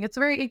 exactly. It's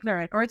very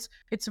ignorant, or it's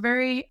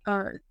very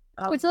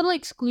it's a little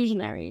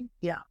exclusionary.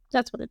 Yeah,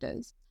 that's what it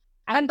is.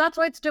 And that's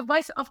why it's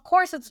divisive. Of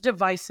course it's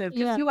divisive.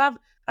 Because you have,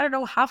 I don't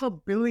know,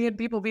 500 million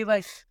people be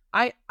like,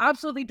 I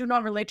absolutely do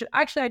not relate to...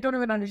 Actually, I don't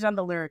even understand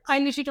the lyrics. I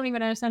literally don't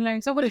even understand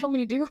lyrics. So what do you want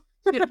me to do?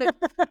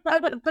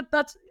 But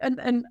that's...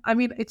 And I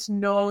mean, it's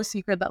no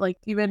secret that like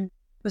even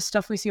the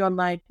stuff we see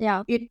online,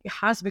 it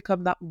has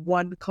become that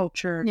one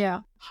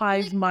culture,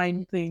 hive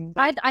mind thing.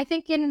 I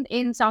think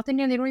in South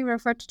India, they don't even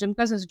refer to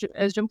jumkas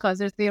as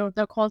jumkas.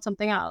 They're called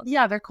something else.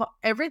 Yeah, they're called...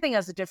 Everything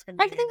has a different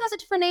name. Everything has a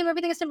different name.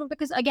 Everything is different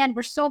because, again,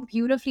 we're so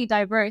beautifully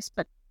diverse.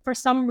 But for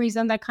some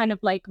reason, that kind of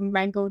like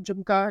mango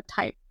jumka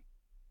type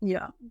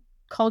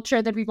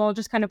culture that we've all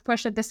just kind of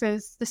pushed that this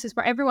is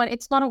for everyone.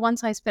 It's not a one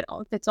size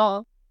fits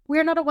all.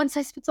 We're not a one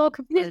size fits all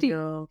community.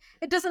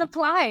 It doesn't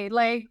apply.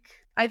 Like...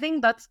 I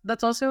think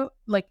that's also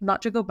like,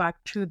 not to go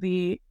back to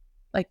the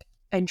like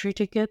entry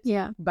tickets,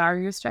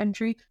 barriers to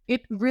entry.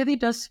 It really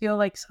does feel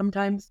like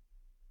sometimes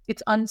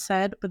it's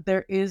unsaid, but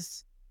there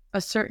is a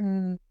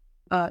certain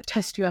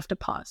test you have to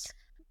pass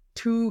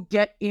to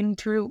get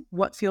into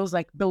what feels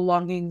like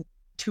belonging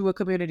to a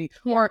community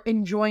or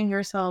enjoying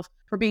yourself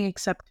for being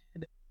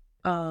accepted.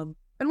 And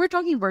we're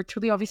talking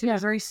virtually, obviously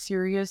there's very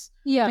serious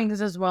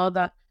things as well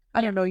that,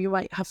 I don't know, you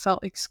might have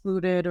felt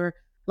excluded, or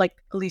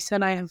like Lisa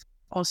and I have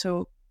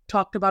also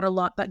talked about a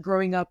lot that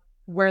growing up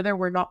where there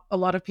were not a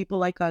lot of people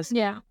like us,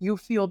 you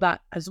feel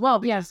that as well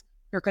because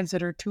you're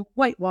considered too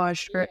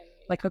whitewashed or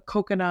like a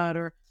coconut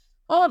or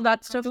all of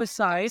that stuff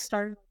aside.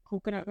 Started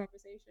coconut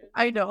conversation.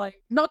 I know, like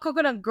not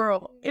coconut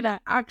girl, in an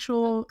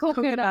actual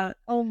coconut.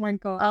 Oh my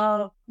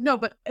god. No,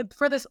 but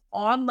for this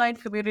online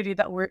community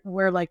that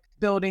we're like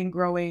building,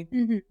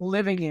 growing,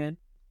 living in,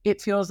 it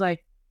feels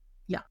like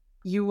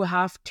you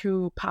have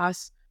to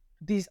pass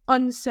these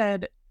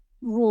unsaid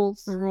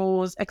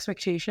rules,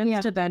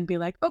 expectations to then be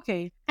like,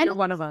 okay, you're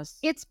one of us.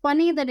 It's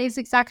funny that it's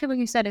exactly what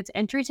you said. It's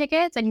entry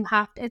tickets, and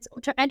it's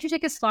entry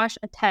tickets /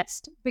 a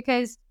test,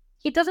 because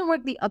it doesn't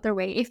work the other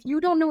way. If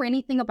you don't know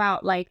anything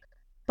about like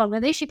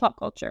Bangladeshi pop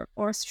culture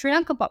or Sri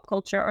Lankan pop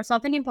culture or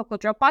South Indian pop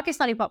culture or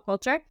Pakistani pop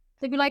culture,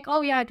 they'd be like,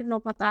 oh yeah, I didn't know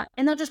about that,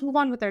 and they'll just move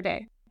on with their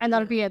day, and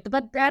that'll be it.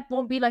 But that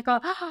won't be like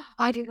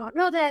I did not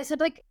know this.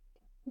 It's like,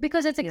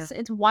 because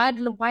it's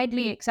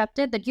widely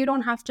accepted that you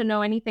don't have to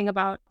know anything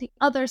about the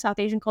other South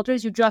Asian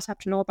cultures. You just have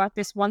to know about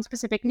this one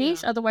specific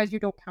niche. Otherwise, you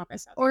don't count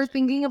as South Asian.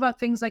 Thinking about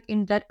things like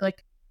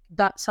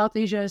that South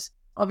Asia is,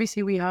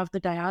 obviously we have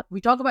we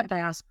talk about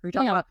diaspora, we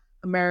talk about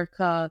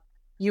America,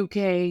 UK,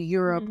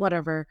 Europe,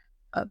 whatever,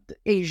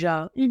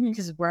 Asia,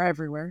 because we're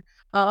everywhere.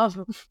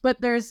 But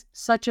there's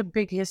such a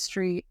big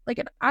history, like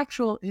an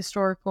actual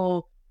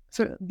historical,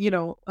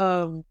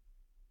 an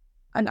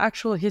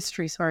actual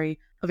history,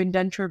 of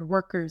indentured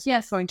workers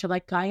going to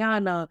like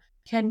Guyana,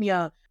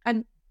 Kenya,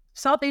 and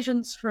South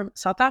Asians from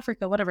South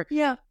Africa, whatever.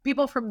 Yeah.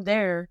 People from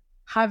there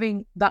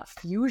having that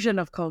fusion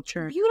of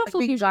culture.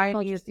 Beautiful like fusion of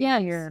culture.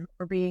 Indian,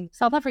 or being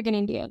South African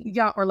Indian.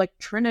 Yeah, or like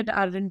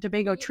Trinidad and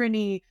Tobago,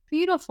 Trini.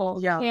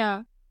 Beautiful.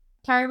 Yeah.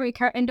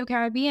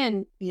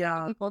 Indo-Caribbean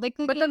people.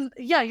 But then,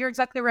 you're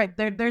exactly right.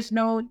 There's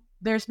no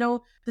there's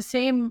no the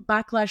same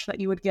backlash that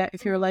you would get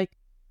if you're like,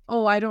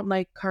 oh, I don't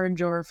like Karan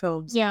Johar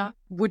films. Yeah.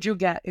 Would you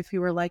get if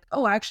you were like,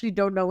 oh, I actually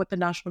don't know what the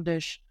national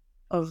dish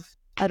of,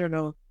 I don't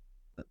know,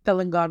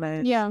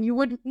 Telangana is. Yeah. You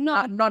would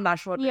not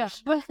national dish.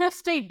 Yeah, but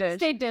state dish.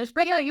 State dish.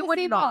 But yeah, you would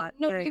not.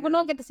 No, you would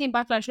not get the same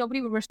backlash.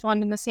 Nobody would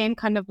respond in the same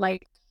kind of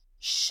like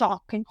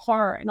shock and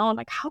horror and all.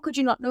 Like, how could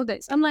you not know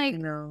this? I'm like,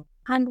 No.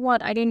 And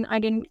what? I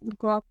didn't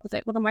grow up with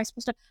it. What am I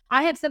supposed to?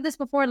 I had said this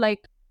before,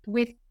 like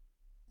with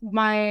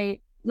my,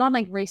 not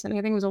like recently,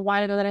 I think it was a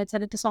while ago that I had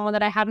said it to someone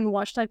that I hadn't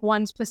watched like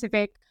one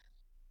specific,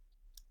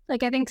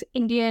 like I think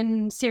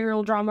Indian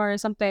serial drama or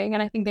something,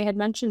 and I think they had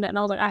mentioned it, and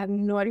I was like, I have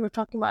no idea what you're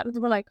talking about. And they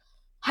were like,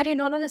 how do you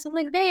not know this? I'm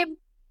like, babe,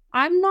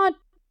 I'm not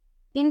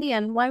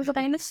Indian. Why would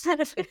I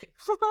understand it?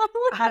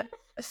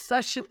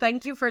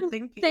 Thank you for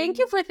thinking. Thank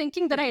you for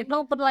thinking that I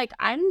know, but like,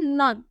 I'm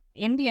not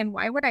Indian.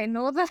 Why would I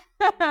know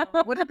that?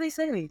 What did they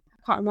say? I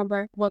can't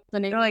remember what the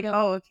name. They're like,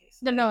 oh, okay.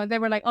 No, they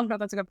were like, oh no,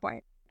 that's a good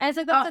point. And it's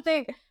like, that's the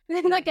thing.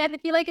 Like, I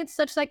feel like it's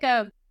such like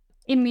a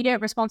immediate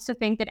response to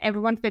think that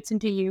everyone fits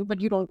into you, but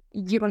you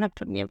don't have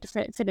to be able to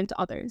fit into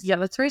others. Yeah,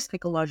 that's very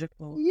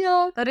psychological.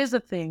 Yeah, that is a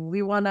thing.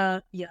 We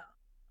wanna,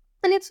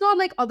 and it's not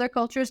like other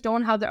cultures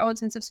don't have their own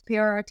sense of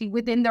superiority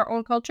within their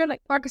own culture.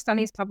 Like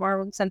Pakistanis have our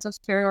own sense of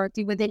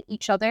superiority within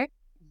each other,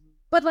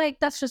 but like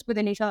that's just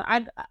within each other.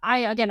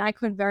 I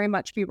could very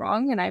much be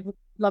wrong, and I would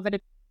love it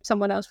if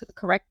someone else would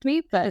correct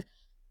me. But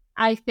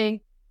I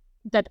think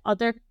that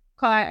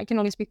I can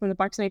only speak from the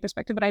Pakistani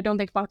perspective, but I don't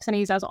think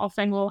Pakistanis as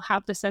often will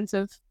have the sense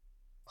of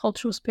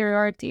cultural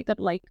superiority that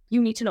like you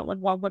need to know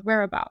what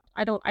we're about.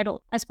 I don't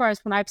as far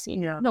as when I've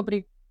seen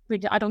nobody.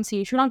 I don't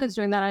see Sri Lankans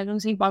doing that. I don't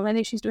see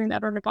Bangladeshis doing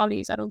that, or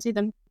Nepalis. I don't see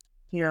them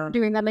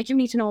doing that. Like, you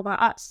need to know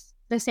about us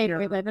the same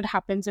way that it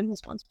happens in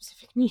this one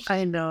specific niche.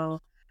 I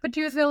know. But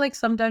do you feel like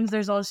sometimes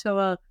there's also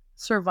a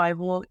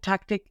survival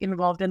tactic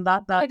involved in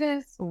that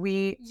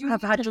we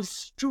have had to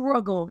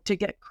struggle to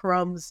get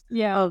crumbs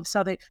of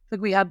something?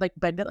 Like we had like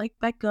Bend It Like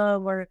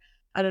Beckham, or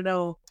I don't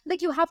know.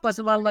 Like you have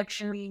Basma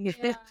Lakshmi.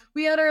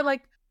 We had our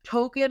like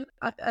token,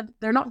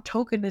 they're not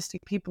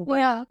tokenistic people,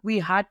 but we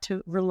had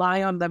to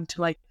rely on them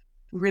to like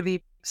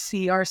really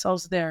see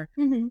ourselves there.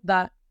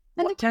 That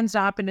what tends to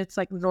happen, it's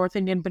like North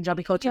Indian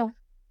Punjabi culture,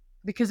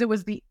 because it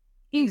was the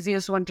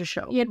easiest one to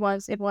show. It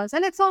was,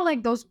 and it's not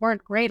like those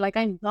weren't great. Like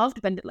I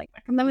loved Bend It Like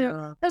Beckham.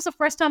 That was the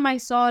first time I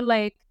saw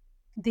like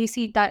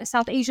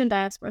South Asian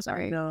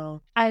diaspora,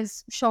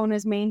 as shown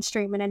as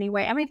mainstream in any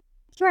way. I mean,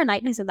 Keira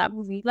Knightley's in that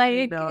movie.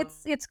 Like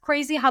it's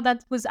crazy how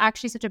that was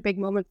actually such a big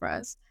moment for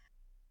us.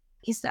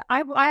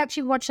 I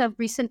actually watched that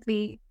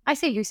recently. I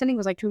say recently, it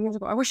was like 2 years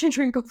ago. I watched it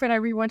during COVID. I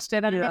rewatched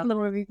it and I did a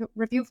little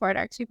review for it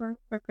actually for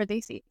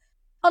Desi.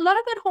 A lot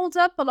of it holds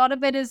up. A lot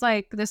of it is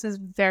like, this is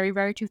very,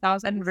 very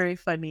 2000. And very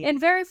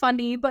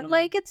funny. But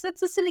like, it's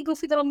a silly,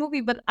 goofy little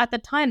movie. But at the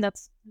time,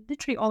 that's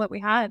literally all that we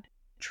had.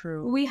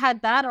 True. We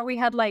had that, or we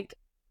had like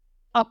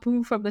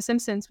Apu from The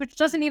Simpsons, which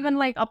doesn't even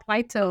like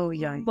apply to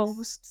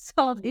most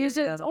South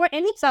Asians or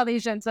any South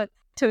Asians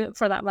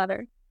for that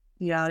matter.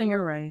 Yeah,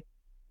 you're right.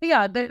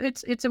 Yeah,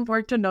 it's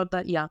important to note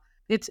that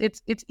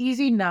it's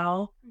easy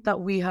now that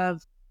we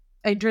have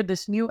entered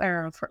this new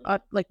era for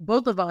like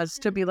both of us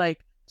to be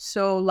like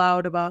so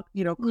loud about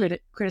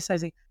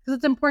criticizing, because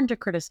it's important to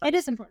criticize. It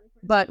is important,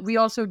 but we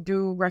also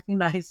do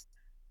recognize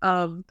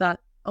that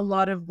a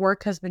lot of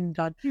work has been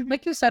done.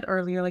 Like you said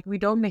earlier, like we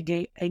don't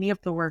negate any of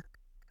the work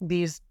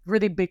these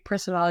really big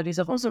personalities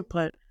have also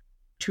put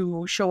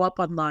to show up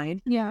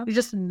online. We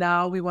just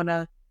now we want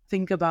to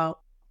think about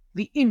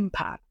the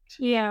impact.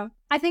 Yeah,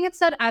 I think it's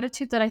that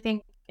attitude that I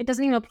think it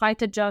doesn't even apply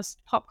to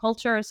just pop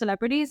culture or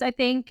celebrities. I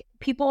think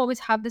people always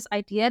have this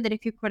idea that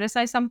if you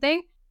criticize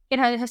something, it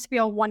has to be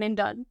a one and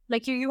done.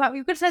 Like you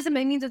criticize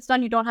something, it means it's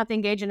done. You don't have to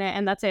engage in it,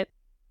 and that's it.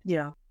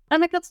 Yeah, and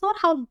like that's not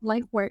how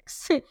life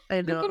works.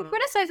 I know. You can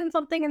criticize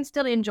something and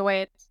still enjoy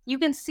it. You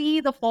can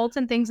see the faults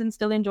in things and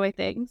still enjoy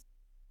things.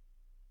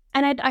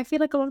 And I feel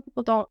like a lot of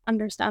people don't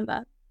understand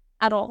that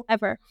at all,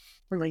 ever.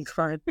 Really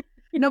hard.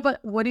 But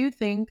what do you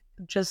think,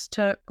 just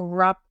to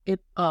wrap it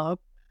up,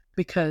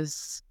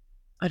 because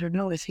I don't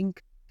know, I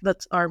think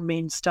that's our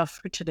main stuff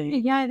for today.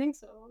 Yeah, I think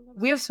so.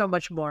 We have so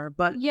much more,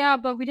 but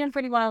but we didn't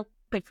really want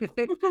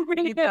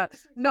to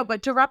No,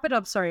 but to wrap it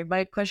up, sorry,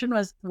 my question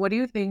was, what do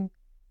you think,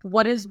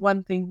 what is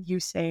one thing you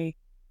say,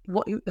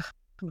 what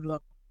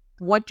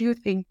do you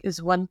think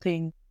is one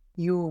thing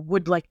you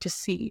would like to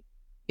see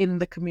in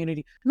the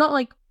community? Not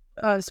like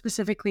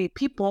specifically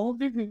people,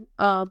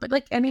 but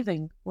like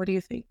anything. What do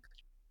you think?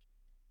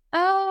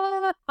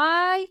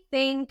 I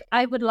think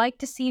I would like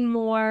to see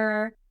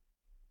more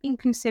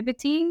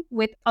inclusivity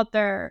with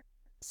other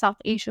South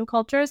Asian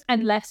cultures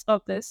and less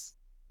of this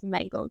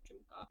mango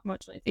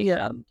identity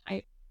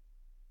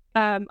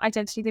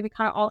that we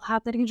kind of all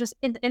have, that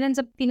it ends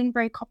up feeling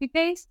very copy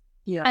paste.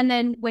 And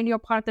then when you're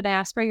part of the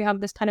diaspora, you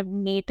have this kind of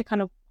need to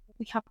kind of,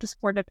 we have to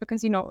support it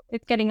because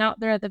it's getting out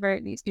there at the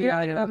very least.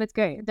 It's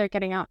good, they're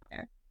getting out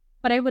there.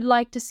 But I would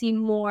like to see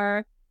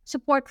more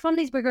support from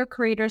these bigger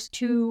creators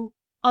to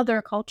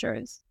other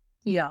cultures.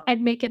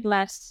 And make it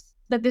less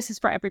that this is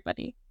for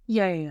everybody.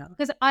 Yeah.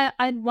 Because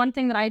I one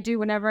thing that I do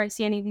whenever I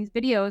see any of these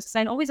videos is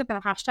I always look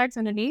at the hashtags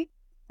underneath.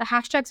 The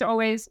hashtags are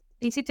always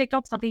DC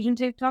TikTok, South Asian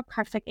TikTok,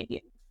 hashtag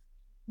Indian.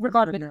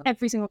 Regardless,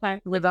 every single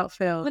time. Without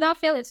fail. Without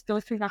fail, it's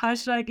those three hashtags.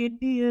 Hashtag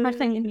Indian.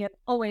 Hashtag Indian.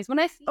 Always. When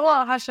I see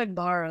hashtag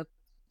Bharat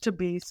to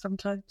be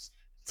sometimes.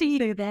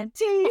 Say that.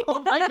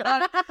 Oh my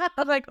God.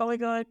 I'm like, oh my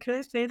God, can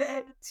I say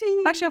that?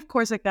 Actually, of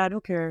course I can.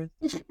 Who cares?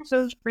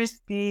 So free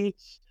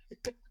speech.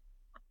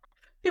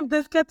 If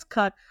this gets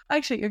cut,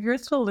 actually, if you're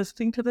still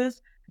listening to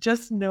this,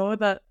 just know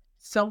that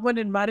someone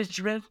in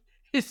management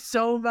is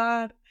so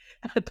mad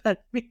at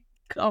that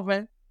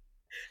comment.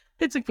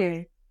 It's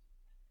okay.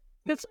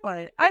 It's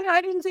fine.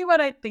 I didn't say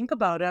what I think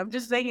about it. I'm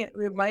just saying it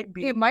might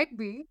be. It might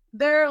be.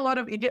 There are a lot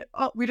of India.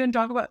 Oh, we didn't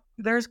talk about.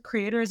 There's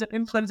creators and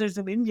influencers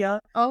in India.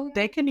 Oh, yeah.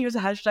 They can use a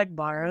hashtag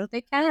Bharat.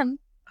 They can.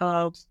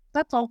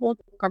 That's a whole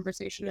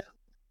conversation.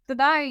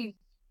 Yeah.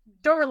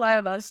 Don't rely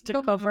on us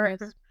to cover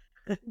it.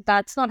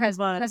 That's not has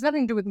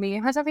nothing to do with me.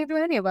 It has nothing to do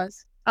with any of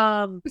us.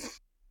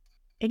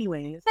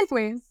 Anyways.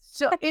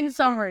 So in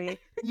summary,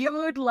 you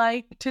would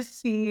like to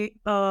see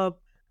a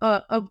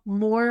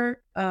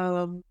more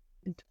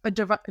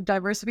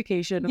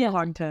diversification of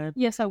content.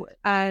 Yes, I would.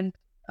 And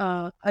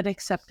an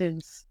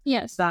acceptance.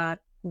 Yes. That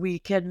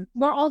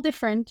we're all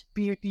different.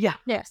 Yeah.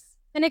 Yes.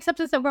 An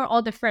acceptance that we're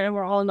all different and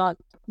we're all not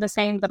the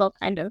same little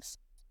kind of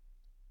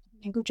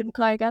language,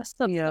 I guess.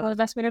 That's the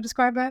best way to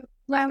describe it.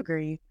 I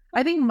agree.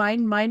 I think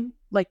mine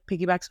like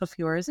piggybacks off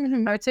yours.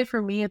 Mm-hmm. I would say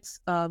for me, it's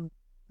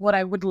what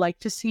I would like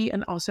to see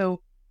and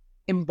also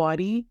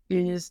embody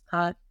is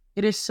that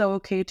it is so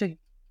okay to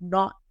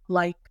not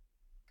like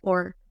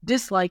or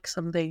dislike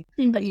something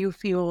that you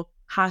feel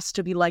has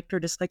to be liked or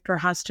disliked or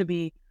has to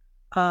be,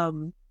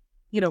 current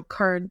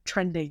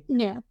trending.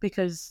 Yeah.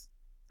 Because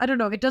I don't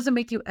know, it doesn't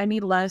make you any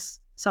less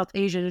South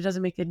Asian. It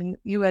doesn't make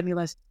you any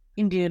less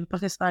Indian,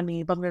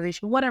 Pakistani,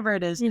 Bangladeshi, whatever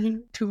it is,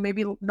 to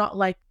maybe not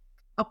like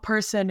a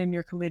person in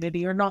your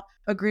community or not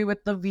agree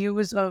with the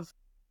views of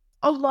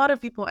a lot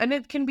of people. And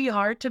it can be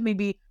hard to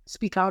maybe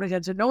speak out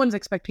against it. No one's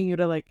expecting you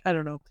to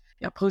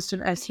post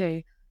an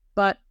essay.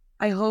 But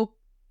I hope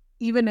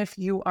even if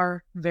you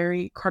are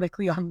very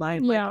critically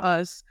online like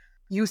us,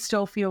 you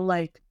still feel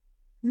like,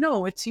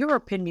 no, it's your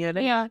opinion.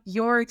 Yeah.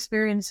 Your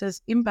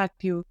experiences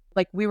impact you.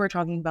 Like we were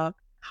talking about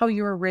how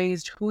you were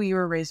raised, who you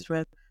were raised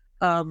with,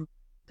 that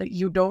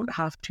you don't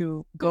have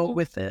to go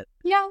with it.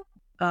 Yeah.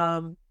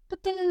 But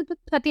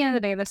at the end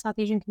of the day, the South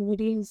Asian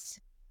community is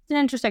an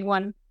interesting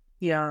one.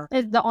 Yeah.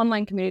 The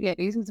online community, at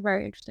least, is a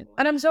very interesting one.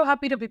 And I'm so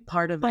happy to be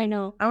part of it. I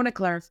know. I want to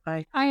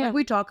clarify.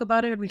 We talk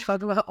about it and we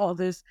talk about all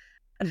this.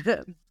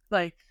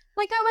 Like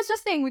I was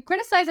just saying, we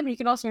criticize it, but you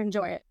can also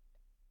enjoy it.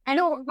 I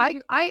know.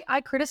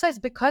 I criticize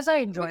because I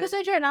enjoy it. Because I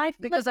enjoy it, and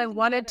because I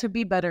want it to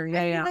be better.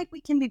 Yeah, I feel like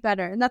we can be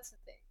better, and that's the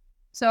thing.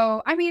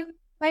 So, I mean,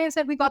 like I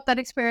said, we got that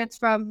experience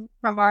from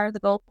our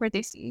little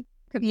Pradesi.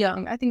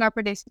 Yeah. I think our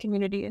Pradesi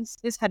community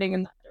is heading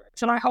in that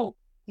direction. I hope.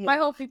 Yeah. I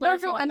hope people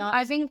and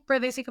I think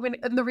Pradesi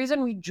community, and the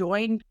reason we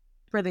joined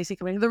Pradesi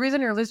community, the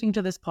reason you're listening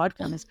to this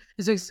podcast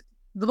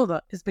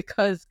is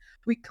because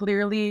we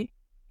clearly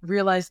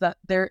realize that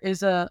there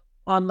is a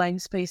online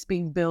space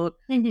being built,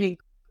 being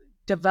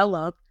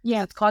developed.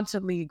 Yeah. It's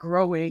constantly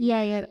growing.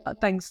 Yeah.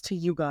 Thanks to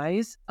you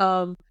guys.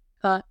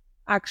 That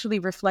actually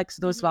reflects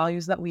those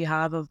values that we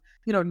have of,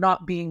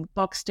 not being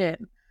boxed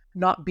in,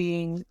 not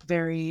being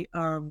very,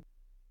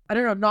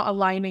 not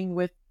aligning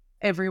with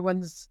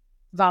everyone's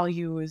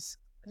values,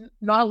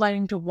 not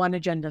aligning to one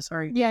agenda.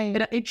 Sorry.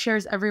 Yeah. It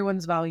shares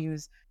everyone's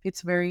values.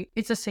 It's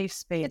a safe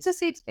space. It's a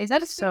safe space.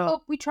 That is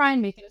so we try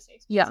and make it a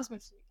safe space. Yeah. As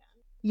much as we can.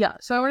 Yeah.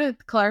 So I want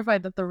to clarify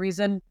that the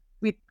reason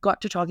we got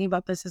to talking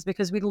about this is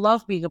because we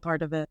love being a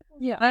part of it.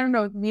 Yeah. I don't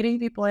know, meeting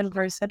people in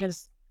person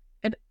is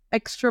an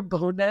extra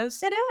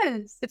bonus. It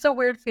is. It's a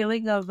weird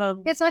feeling of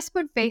it's nice to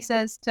put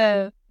faces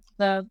to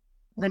the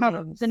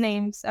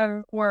names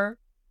or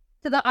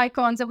to the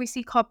icons that we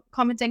see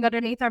commenting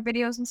underneath our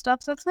videos and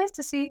stuff. So it's nice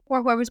to see,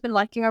 or whoever's been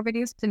liking our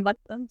videos to like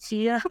them.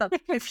 Yeah,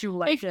 if you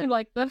like you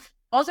like them.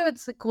 Also,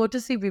 it's cool to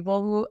see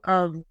people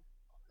who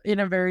in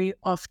a very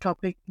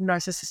off-topic,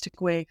 narcissistic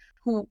way,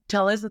 who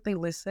tell us that they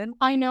listen.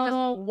 I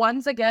know.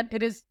 Once again,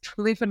 it is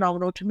truly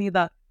phenomenal to me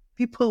that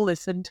people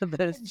listen to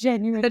this.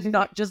 Genuinely. And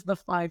not just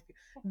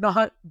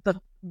not the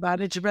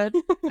management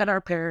and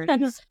our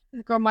parents.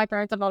 Girl, my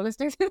parents are not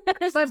listening to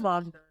this. My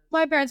mom does.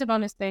 My parents are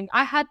not listening.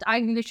 I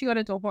literally got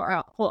into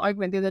a whole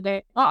argument the other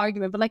day. Not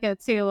argument, but like a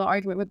little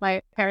argument with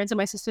my parents and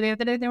my sister the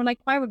other day. They were like,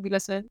 why would we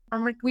listen?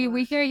 I'm like,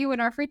 we hear you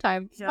in our free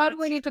time. Yeah, why do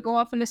we need to go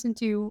off and listen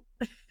to you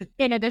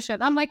in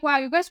addition? I'm like, wow,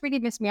 you guys really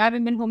miss me. I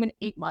haven't been home in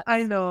 8 months.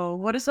 I know.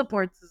 What a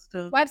support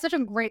system. I have such a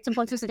great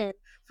support system.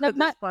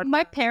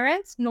 My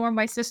parents, nor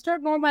my sister,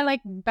 nor my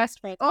best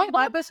friend. Oh,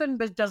 my best friend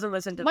doesn't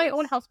listen to my this.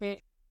 own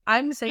housemate.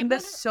 I'm saying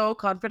this so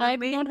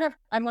confidently.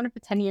 I've known her for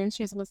 10 years.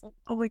 She hasn't listened.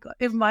 Oh my God.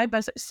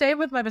 Same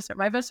with my best friend.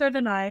 My best friend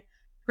and I,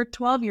 for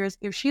 12 years,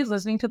 if she's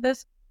listening to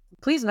this,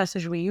 please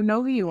message me. You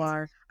know who you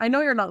are. I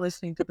know you're not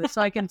listening to this,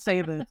 so I can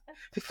say this.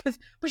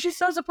 But she's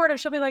so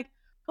supportive. She'll be like,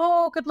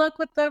 oh, good luck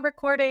with the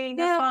recording.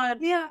 Have fun.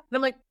 Yeah. And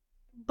I'm like,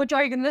 But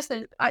are you gonna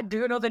listen? I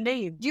do know the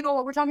name. Do you know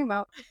what we're talking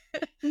about?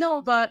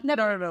 No, but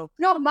no.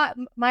 No,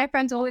 my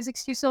friends always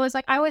excuse. So it's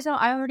like I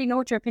already know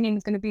what your opinion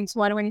is going to be. So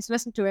why do I need to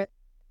listen to it?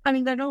 I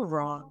mean, they're not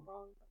wrong.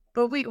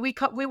 But we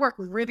work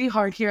really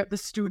hard here at the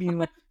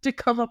studio to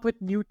come up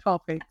with new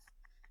topics.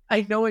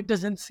 I know it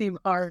doesn't seem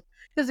hard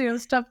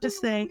because stuff to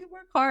say. We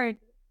work hard.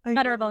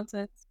 Better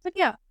nonsense. But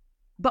yeah.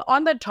 But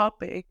on that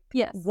topic,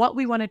 yes, what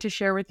we wanted to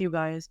share with you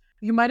guys,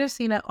 you might have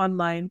seen it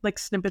online, like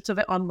snippets of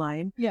it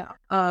online. Yeah.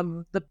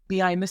 The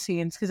behind the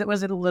scenes, because it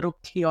was a little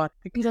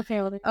chaotic.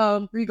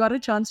 Okay. We got a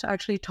chance to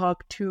actually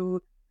talk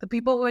to the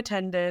people who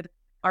attended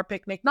our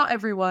picnic. Not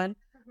everyone,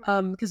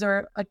 because there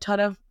are a ton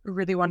of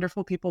really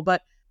wonderful people,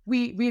 but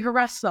we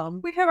harassed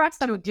them. To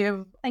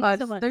give us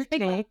so their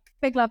take.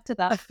 Big love to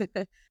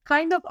that.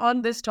 Kind of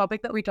on this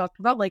topic that we talked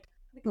about, like,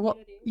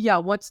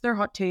 what's their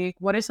hot take?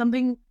 What is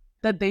something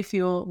that they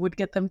feel would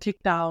get them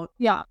kicked out?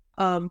 Yeah.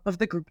 Of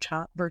the group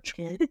chat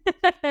virtually.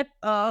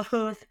 But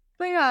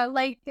yeah,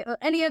 like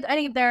any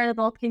of their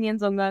little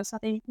opinions on this, I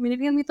think. I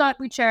mean, we thought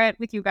we'd share it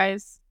with you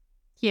guys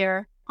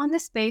here on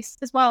this space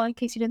as well, in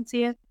case you didn't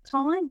see it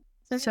online.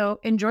 So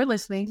enjoy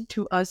listening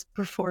to us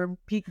perform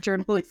peak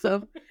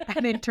journalism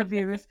and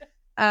interviews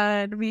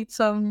and meet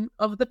some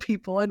of the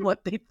people and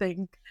what they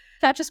think.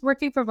 That's just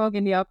working for Vogue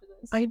India.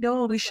 I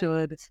know we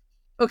should.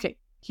 Okay,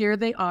 here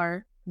they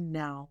are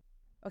now.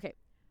 Okay.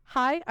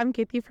 Hi, I'm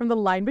Gappe from The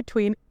Line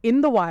Between in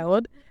the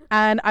Wild,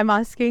 and I'm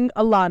asking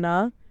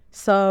Alana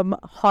some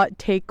hot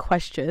take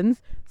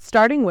questions,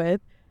 starting with,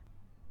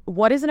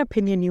 what is an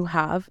opinion you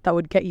have that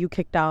would get you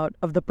kicked out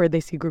of the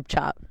Perdesi group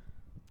chat?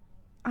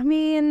 I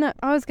mean,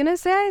 I was going to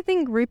say I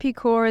think Rupee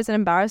Kaur is an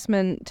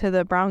embarrassment to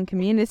the brown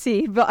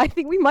community, but I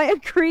think we might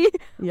agree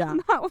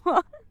on that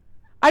one.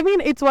 I mean,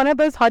 it's one of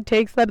those hot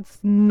takes that's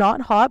not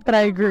hot, but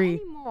I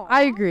agree.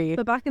 I agree.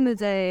 But back in the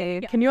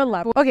day... Can you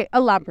elaborate? Okay,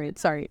 elaborate,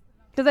 sorry.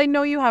 Because I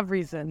know you have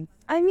reasons.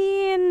 I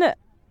mean,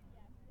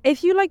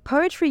 if you like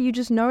poetry, you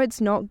just know it's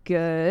not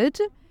good.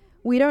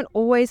 We don't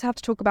always have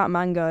to talk about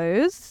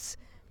mangoes.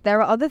 There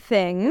are other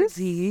things.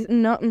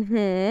 Not,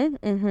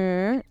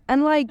 And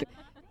like,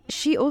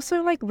 she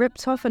also like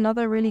ripped off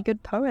another really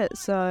good poet.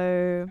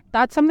 So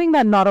that's something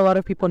that not a lot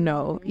of people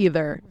know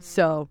either.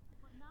 So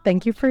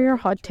thank you for your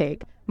hot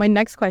take. My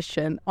next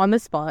question, on the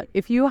spot,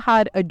 if you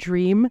had a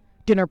dream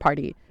dinner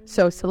party,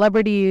 so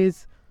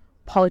celebrities,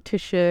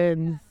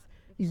 politicians,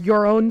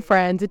 your own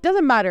friends, it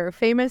doesn't matter,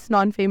 famous,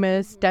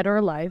 non-famous, dead or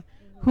alive,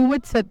 who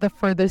would sit the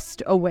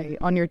furthest away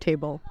on your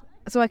table?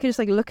 So I could just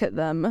like look at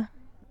them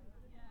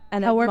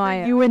and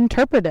however you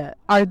interpret it.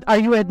 Are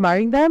you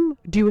admiring them?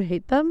 Do you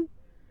hate them?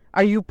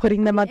 Are you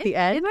putting them at the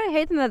end? If I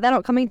hate them, they're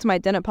not coming to my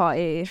dinner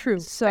party. True.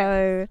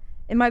 So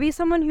it might be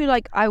someone who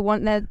like I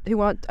want to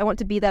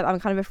be there. But I'm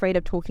kind of afraid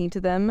of talking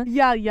to them.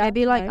 Yeah.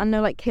 Maybe like I don't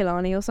know, like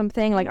Kehlani or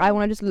something. Like I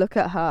want to just look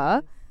at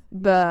her,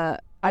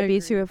 but I'd be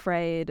too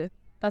afraid.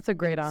 That's a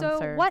great answer.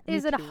 So what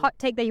is it a hot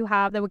take that you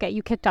have that will get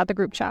you kicked out the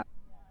group chat?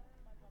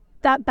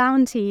 That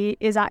Bounty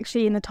is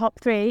actually in the top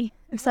 3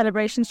 of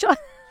celebrations.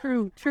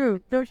 True.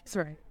 No, she's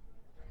right.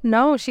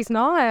 No, she's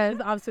not.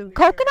 She's absolutely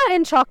Coconut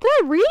and chocolate?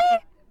 Really?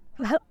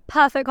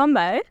 Perfect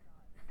combo.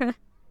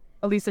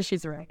 Elisa,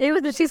 she's right. It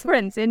was the cheese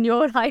prince in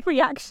your like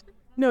reaction.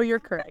 No,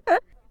 you're correct.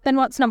 Then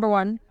what's number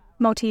 1?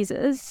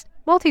 Maltesers.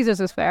 Maltesers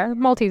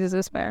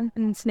is fair.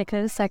 And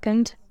Snickers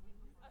second.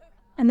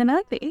 And then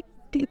Ugly.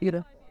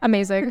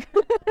 Amazing.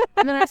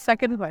 And then our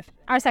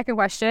second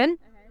question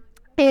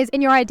is, in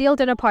your ideal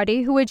dinner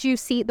party, who would you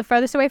seat the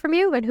furthest away from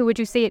you and who would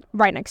you seat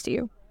right next to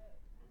you?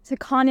 So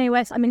Kanye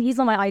West, I mean, he's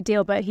not my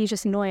ideal, but he's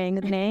just annoying,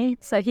 isn't he?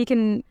 So he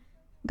can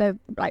go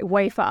like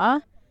way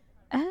far.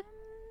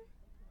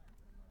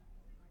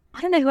 I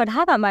don't know who I'd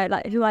have at my,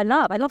 like, who I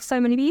love. I love so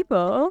many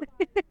people.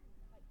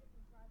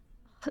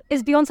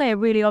 Is Beyonce a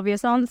really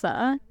obvious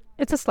answer?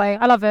 It's a slay.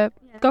 I love it.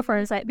 Yeah. Go for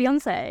it. Say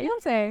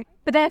Beyonce.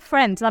 But they're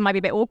friends. That might be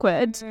a bit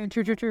awkward.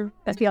 True.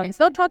 Let's be honest.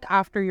 They'll talk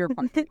after your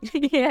party.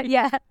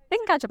 yeah. They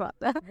can catch up.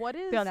 What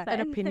is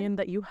an opinion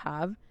that you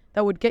have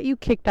that would get you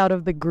kicked out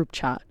of the group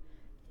chat?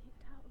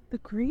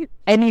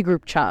 Any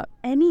group chat.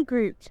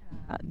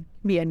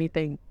 Be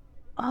anything.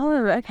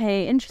 Oh,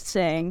 okay.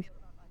 Interesting.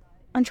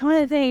 I'm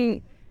trying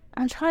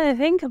to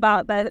think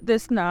about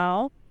this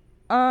now.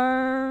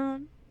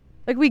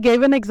 Like we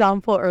gave an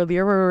example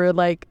earlier where we were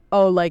like,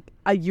 oh, like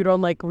you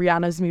don't like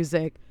Rihanna's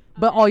music,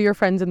 but all your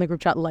friends in the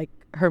group chat like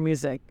her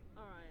music.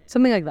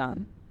 Something like that.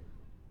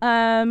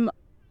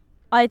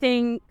 I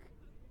think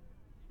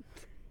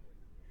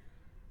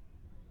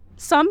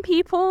some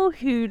people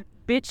who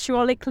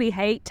vitriolically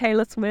hate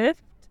Taylor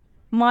Swift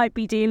might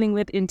be dealing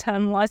with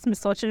internalized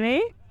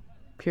misogyny.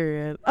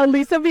 Period.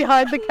 Elisa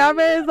behind the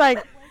camera is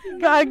like,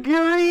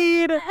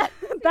 agreed.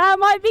 That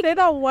might be... Say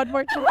that one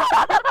more time.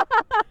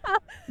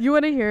 You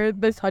want to hear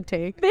this hot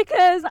take?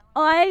 Because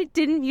I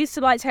didn't used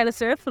to like Taylor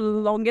Swift for the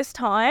longest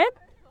time.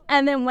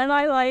 And then when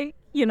I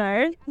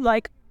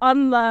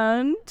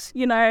unlearned,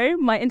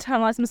 my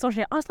internalized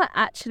misogyny, I was like,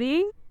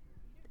 actually,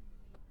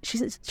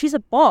 she's a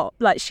bop.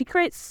 Like, she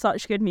creates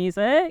such good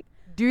music.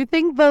 Do you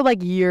think the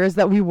years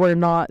that we were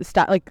not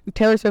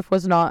Taylor Swift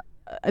was not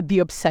the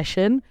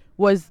obsession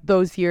was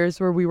those years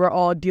where we were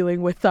all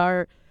dealing with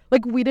our,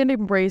 like, we didn't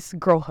embrace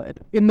girlhood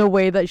in the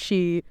way that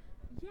she.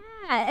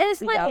 Yeah,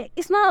 it's like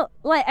it's not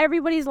like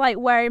everybody's like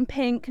wearing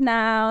pink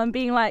now and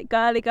being like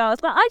girly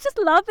girls. Like, I just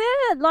love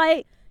it.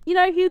 Like, you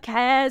know, who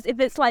cares if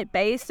it's like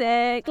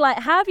basic? Like,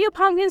 have your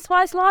pumpkin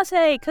spice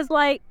latte, because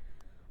like,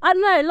 I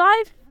don't know,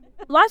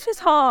 life is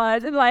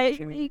hard. Like,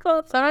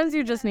 Sometimes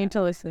you just need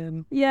to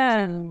listen.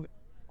 Yeah.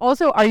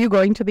 Also, are you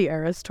going to the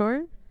Eras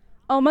tour?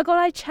 Oh my god,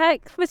 I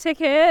checked for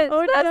tickets.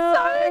 Oh, that's no.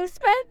 so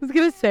expensive. I was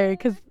gonna say,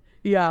 because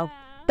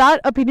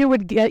that opinion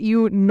would get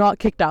you not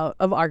kicked out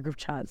of our group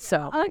chat.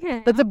 So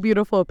that's a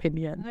beautiful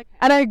opinion,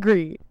 and I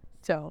agree.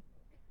 So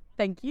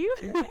thank you.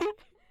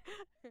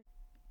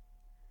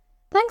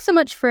 Thanks so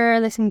much for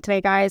listening today,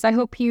 guys. I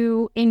hope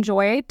you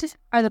enjoyed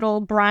our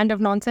little brand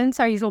of nonsense,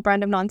 our usual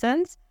brand of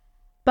nonsense.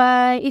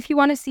 But if you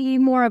want to see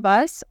more of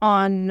us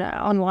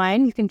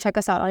online, you can check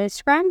us out on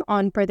Instagram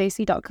on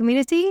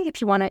pardesi.community.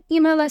 If you want to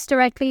email us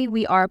directly,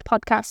 we are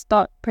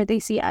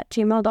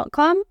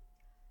podcast.pardesi@gmail.com.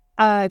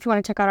 If you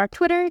want to check out our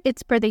Twitter,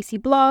 it's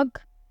Pardesi Blog.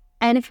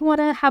 And if you want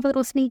to have a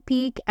little sneak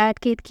peek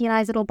at Gatekeeping and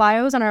I's little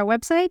bios on our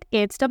website,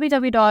 it's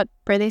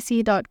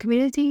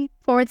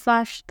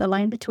www.pardesi.community/the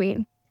line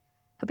between.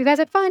 Hope you guys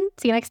had fun.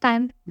 See you next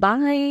time.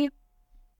 Bye.